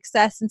having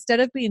success, instead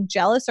of being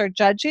jealous or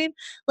judging,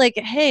 like,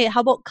 hey, how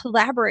about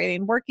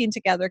collaborating, working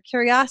together,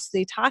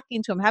 curiosity,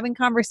 talking to them, having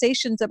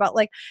conversations about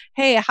like,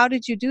 hey, how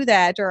did you do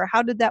that? Or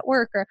how did that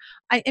work? Or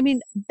I mean,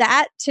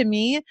 that to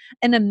me,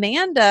 and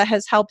Amanda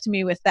has helped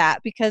me with that,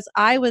 because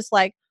I was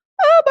like,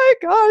 oh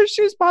my gosh,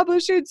 she's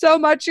publishing so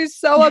much. She's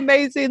so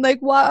amazing.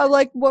 Like, wow,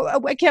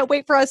 I can't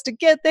wait for us to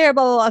get there.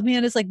 Blah, blah, blah.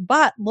 Amanda's like,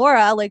 but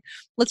Laura, like,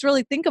 let's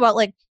really think about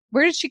like,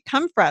 where did she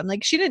come from?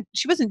 Like, she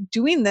wasn't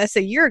doing this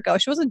a year ago.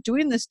 She wasn't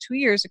doing this 2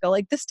 years ago.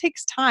 Like, this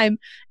takes time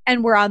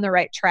and we're on the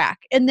right track.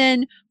 And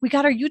then we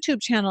got our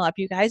YouTube channel up,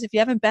 you guys. If you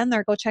haven't been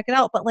there, go check it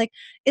out. But like,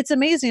 it's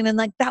amazing. And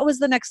like, that was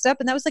the next step.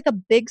 And that was like a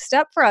big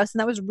step for us. And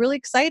that was really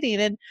exciting.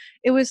 And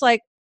it was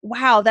like,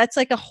 wow, that's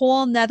like a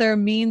whole nother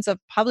means of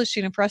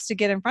publishing and for us to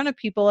get in front of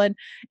people. And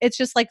it's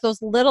just like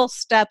those little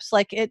steps,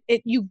 like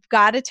you've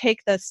got to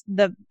take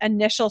the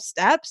initial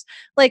steps.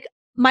 Like,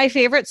 my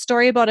favorite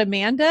story about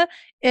Amanda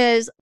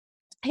is,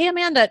 hey,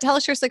 Amanda, tell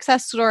us your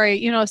success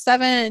story.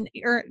 7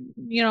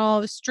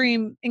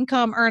 stream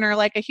income earner,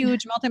 like a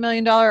huge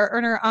multi-million-dollar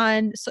earner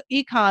on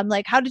ecom.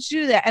 Like, how did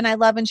you do that? And I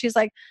love, and she's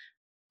like,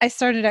 I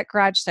started at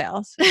garage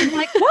sales. I'm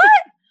like, what?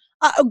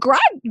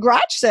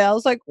 Garage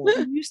sales? Like,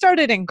 you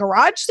started in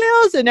garage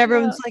sales? And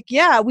everyone's like,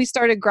 yeah, we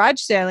started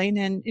garage selling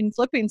and in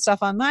flipping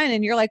stuff online.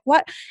 And you're like,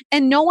 what?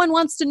 And no one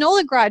wants to know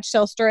the garage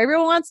sale story.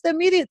 Everyone wants the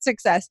immediate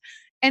success.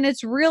 And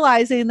it's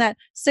realizing that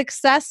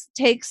success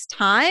takes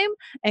time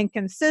and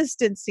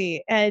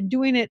consistency and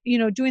doing it,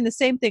 doing the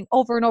same thing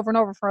over and over and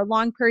over for a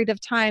long period of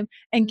time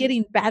and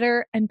getting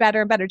better and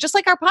better and better. Just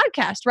like our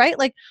podcast, right?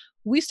 Like,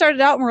 we started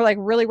out and we're like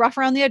really rough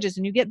around the edges,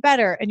 and you get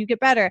better and you get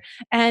better.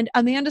 And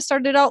Amanda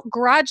started out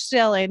garage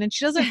selling, and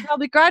she doesn't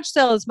probably garage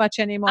sell as much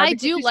anymore. I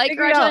do like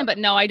garage selling, but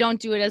no, I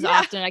don't do it as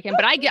often as I can.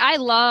 But I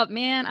love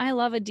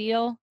a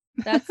deal.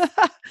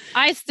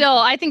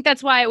 I think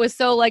that's why it was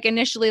so like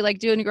initially like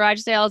doing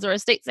garage sales or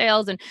estate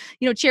sales and,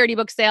 charity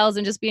book sales,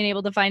 and just being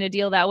able to find a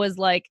deal that was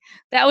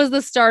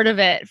the start of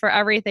it for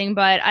everything.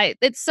 But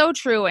it's so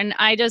true. And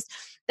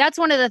that's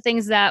one of the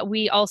things that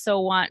we also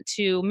want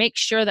to make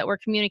sure that we're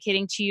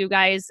communicating to you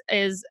guys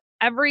is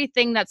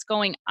everything that's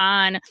going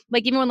on.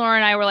 Like, even when Laura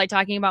and I were like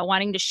talking about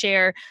wanting to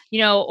share,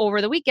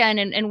 over the weekend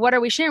and what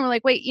are we sharing? We're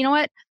like, wait, you know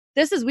what?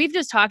 We've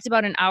just talked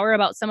about an hour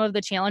about some of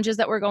the challenges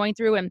that we're going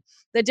through and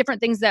the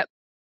different things that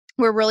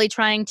we're really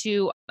trying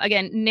to,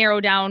 again, narrow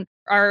down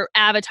our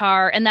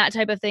avatar and that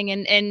type of thing.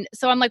 And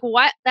so I'm like,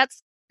 what?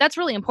 That's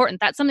really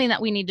important. That's something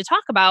that we need to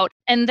talk about.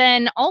 And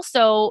then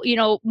also,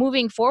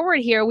 moving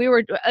forward here, we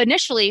were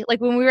initially, like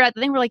when we were at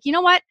the thing, we're like, you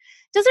know what?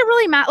 does it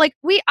really matter? Like,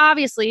 we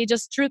obviously,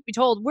 just truth be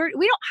told, we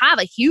don't have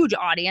a huge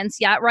audience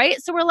yet,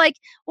 right? So we're like,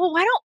 well,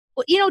 why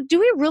don't, do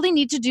we really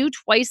need to do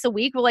twice a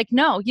week? We're like,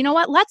 no, you know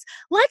what? Let's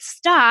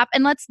stop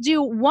and let's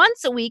do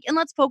once a week and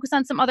let's focus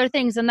on some other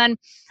things. And then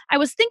I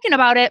was thinking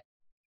about it.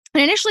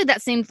 And initially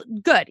that seemed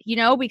good,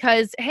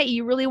 because, hey,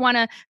 you really want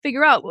to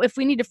figure out if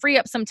we need to free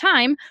up some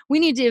time, we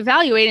need to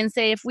evaluate and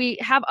say, if we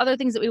have other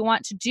things that we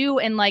want to do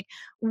and like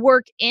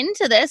work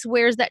into this,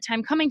 where's that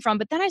time coming from?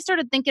 But then I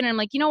started thinking, and I'm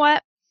like, you know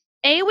what?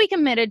 We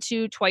committed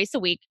to twice a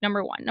week,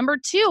 number one. Number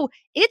two,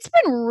 it's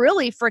been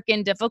really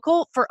freaking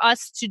difficult for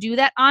us to do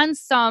that on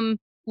some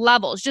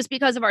levels just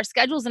because of our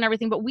schedules and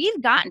everything. But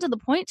we've gotten to the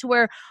point to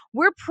where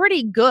we're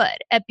pretty good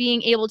at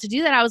being able to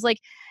do that. I was like,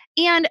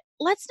 and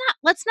let's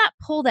not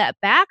pull that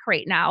back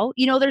right now.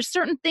 There's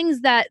certain things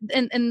that,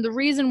 and the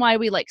reason why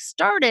we like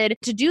started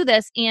to do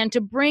this and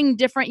to bring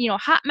different,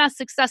 hot mess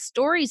success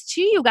stories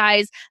to you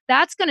guys,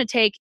 that's going to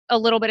take a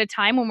little bit of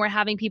time when we're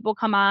having people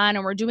come on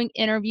and we're doing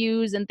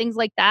interviews and things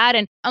like that.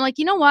 And I'm like,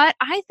 you know what?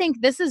 I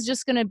think this is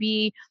just going to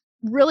be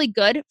really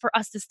good for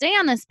us to stay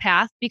on this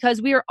path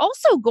because we are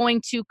also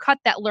going to cut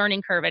that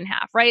learning curve in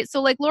half, right?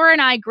 So like Laura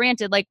and I,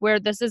 granted, like where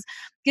this is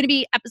going to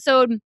be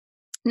episode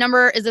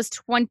number, is this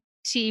 24?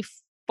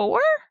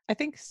 I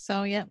think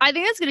so, yeah. I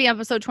think it's going to be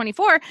episode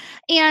 24.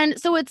 And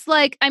so it's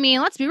like, I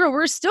mean, let's be real,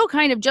 we're still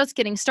kind of just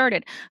getting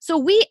started. So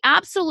we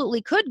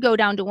absolutely could go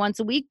down to once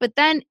a week, but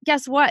then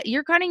guess what?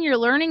 You're cutting your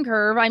learning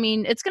curve. I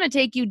mean, it's going to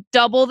take you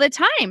double the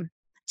time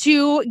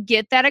to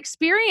get that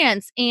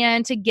experience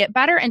and to get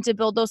better and to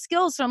build those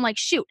skills. So I'm like,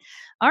 shoot,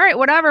 all right,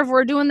 whatever. If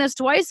we're doing this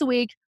twice a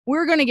week,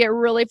 we're going to get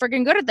really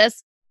freaking good at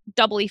this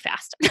doubly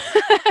fast.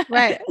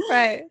 Right.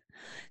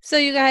 So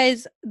you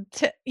guys,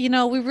 we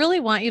really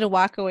want you to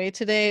walk away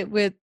today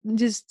with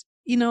just,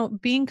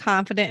 being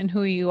confident in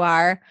who you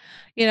are,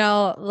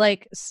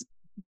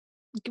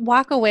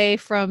 walk away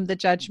from the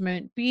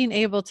judgment, being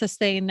able to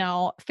say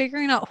no,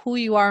 figuring out who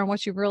you are and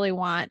what you really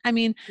want. I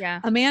mean, Yeah.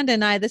 Amanda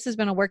and I, this has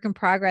been a work in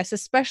progress,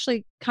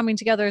 especially coming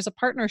together as a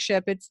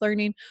partnership. It's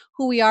learning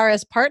who we are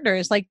as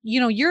partners. Like,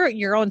 you're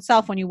your own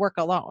self when you work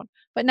alone,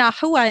 but now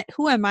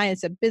who am I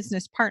as a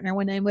business partner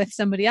when I'm with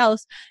somebody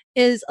else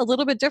is a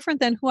little bit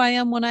different than who I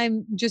am when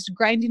I'm just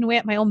grinding away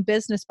at my own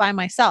business by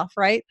myself,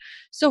 right?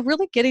 So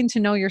really getting to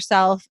know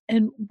yourself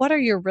and what are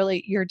your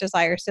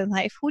desires in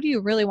life? Who do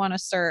you really want to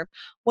serve?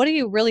 What are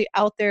you really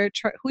out there,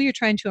 who you're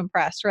trying to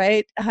impress,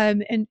 right?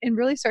 And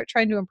really start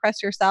trying to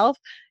impress yourself.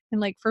 And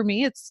like, for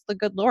me, it's the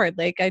good Lord.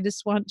 Like, I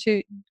just want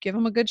to give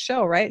him a good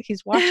show, right?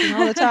 He's watching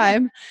all the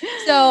time.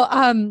 So,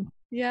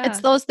 yeah,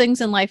 it's those things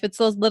in life. It's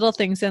those little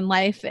things in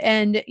life.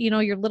 And,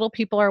 your little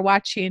people are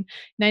watching.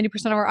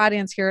 90% of our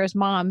audience here is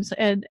moms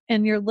and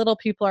your little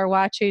people are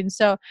watching.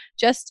 So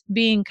just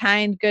being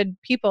kind, good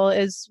people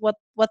is what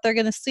they're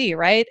going to see.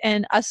 Right.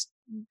 And us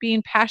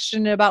being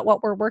passionate about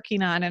what we're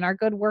working on and our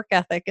good work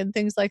ethic and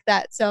things like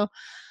that. So,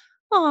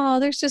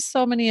 there's just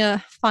so many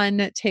fun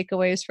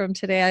takeaways from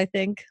today, I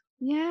think.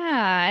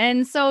 Yeah.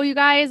 And so you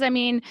guys, I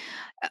mean,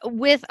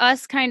 with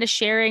us kind of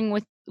sharing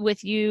with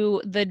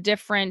you the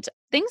different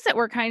things that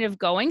we're kind of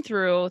going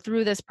through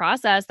this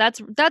process,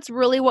 that's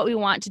really what we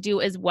want to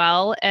do, as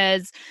well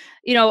as,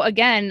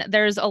 again,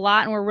 there's a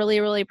lot and we're really,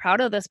 really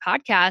proud of this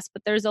podcast,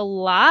 but there's a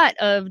lot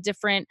of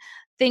different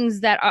things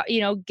that are,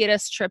 get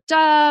us tripped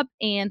up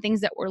and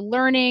things that we're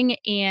learning.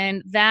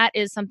 And that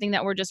is something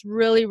that we're just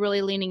really,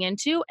 really leaning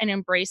into and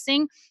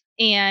embracing.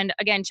 And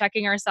again,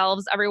 checking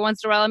ourselves every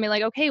once in a while. I mean,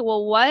 like, okay,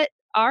 well, what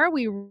are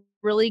we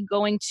really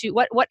going to,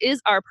 what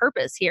is our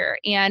purpose here?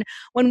 And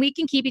when we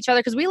can keep each other,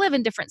 because we live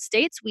in different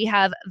states, we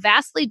have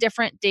vastly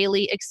different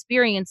daily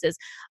experiences.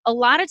 A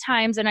lot of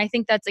times, and I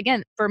think that's,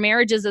 again, for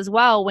marriages as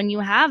well, when you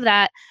have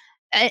that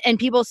and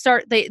people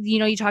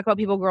you talk about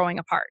people growing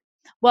apart.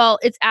 Well,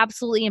 it's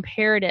absolutely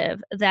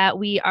imperative that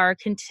we are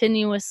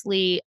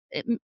continuously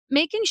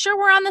making sure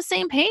we're on the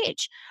same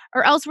page,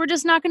 or else we're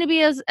just not going to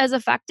be as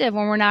effective,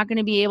 and we're not going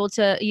to be able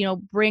to,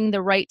 bring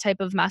the right type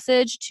of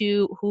message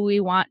to who we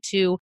want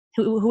to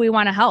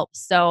help.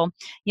 So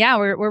yeah,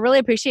 we're really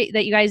appreciate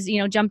that you guys,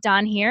 jumped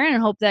on here,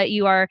 and hope that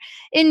you are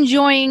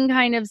enjoying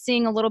kind of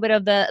seeing a little bit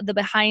of the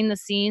behind the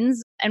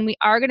scenes. And we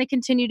are going to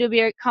continue to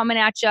be coming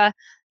at you,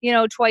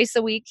 twice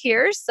a week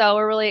here. So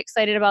we're really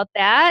excited about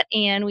that.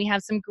 And we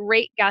have some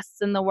great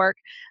guests in the work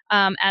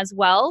as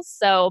well.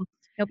 So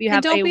hope you have.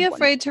 And don't be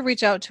afraid to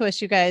reach out to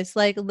us, you guys.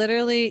 Like,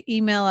 literally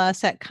email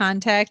us at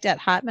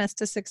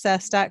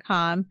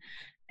contact@hotmesstosuccess.com.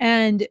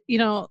 And,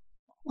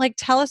 like,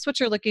 tell us what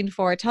you're looking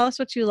for. Tell us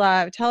what you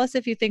love. Tell us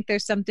if you think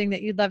there's something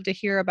that you'd love to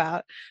hear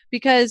about,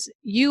 because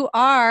you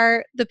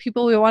are the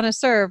people we want to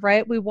serve,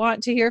 right? We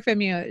want to hear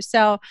from you.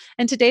 So,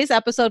 and today's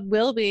episode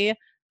will be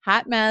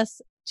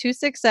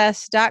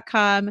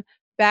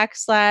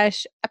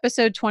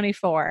hotmesstosuccess.com/episode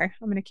 24.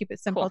 I'm going to keep it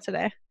simple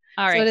today.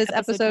 All right. So it is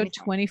episode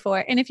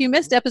 24. And if you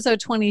missed episode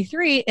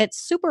 23, it's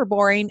super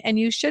boring and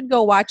you should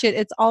go watch it.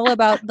 It's all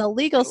about the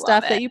legal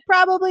stuff that you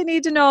probably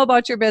need to know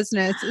about your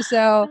business.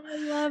 So I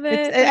love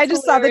it. I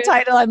just saw the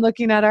title. I'm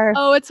looking at our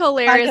it's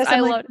hilarious. podcast. I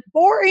love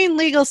boring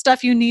legal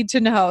stuff you need to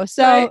know.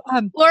 So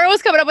Laura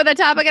was coming up with a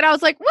topic and I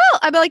was like, well,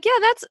 I'd be like, yeah,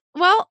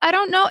 I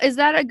don't know. Is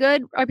that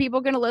are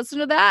people going to listen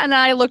to that? And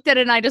I looked at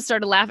it and I just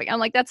started laughing. I'm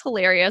like, that's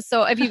hilarious.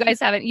 So if you guys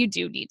haven't, you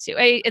do need to.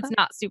 It's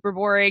not super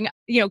boring,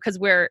 because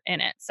we're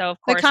in it. So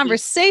of course, the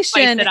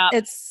conversation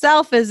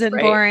itself isn't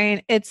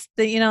boring. It's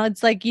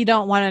it's like you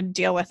don't want to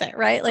deal with it,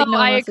 right? Like no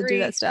one wants to do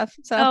that stuff.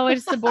 So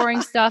it's the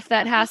boring stuff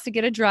that has to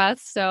get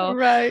addressed. So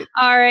right.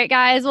 All right,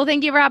 guys. Well,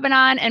 thank you for hopping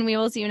on, and we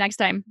will see you next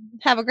time.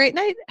 Have a great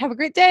night. Have a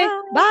great day.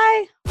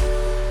 Bye.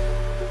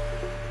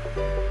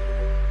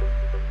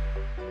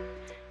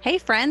 Hey,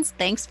 friends.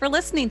 Thanks for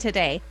listening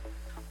today.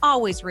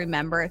 Always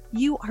remember,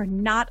 you are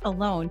not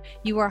alone.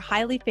 You are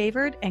highly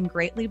favored and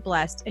greatly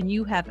blessed, and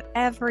you have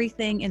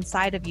everything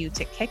inside of you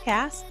to kick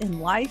ass in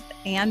life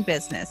and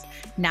business.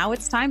 Now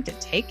it's time to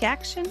take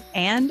action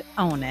and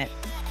own it.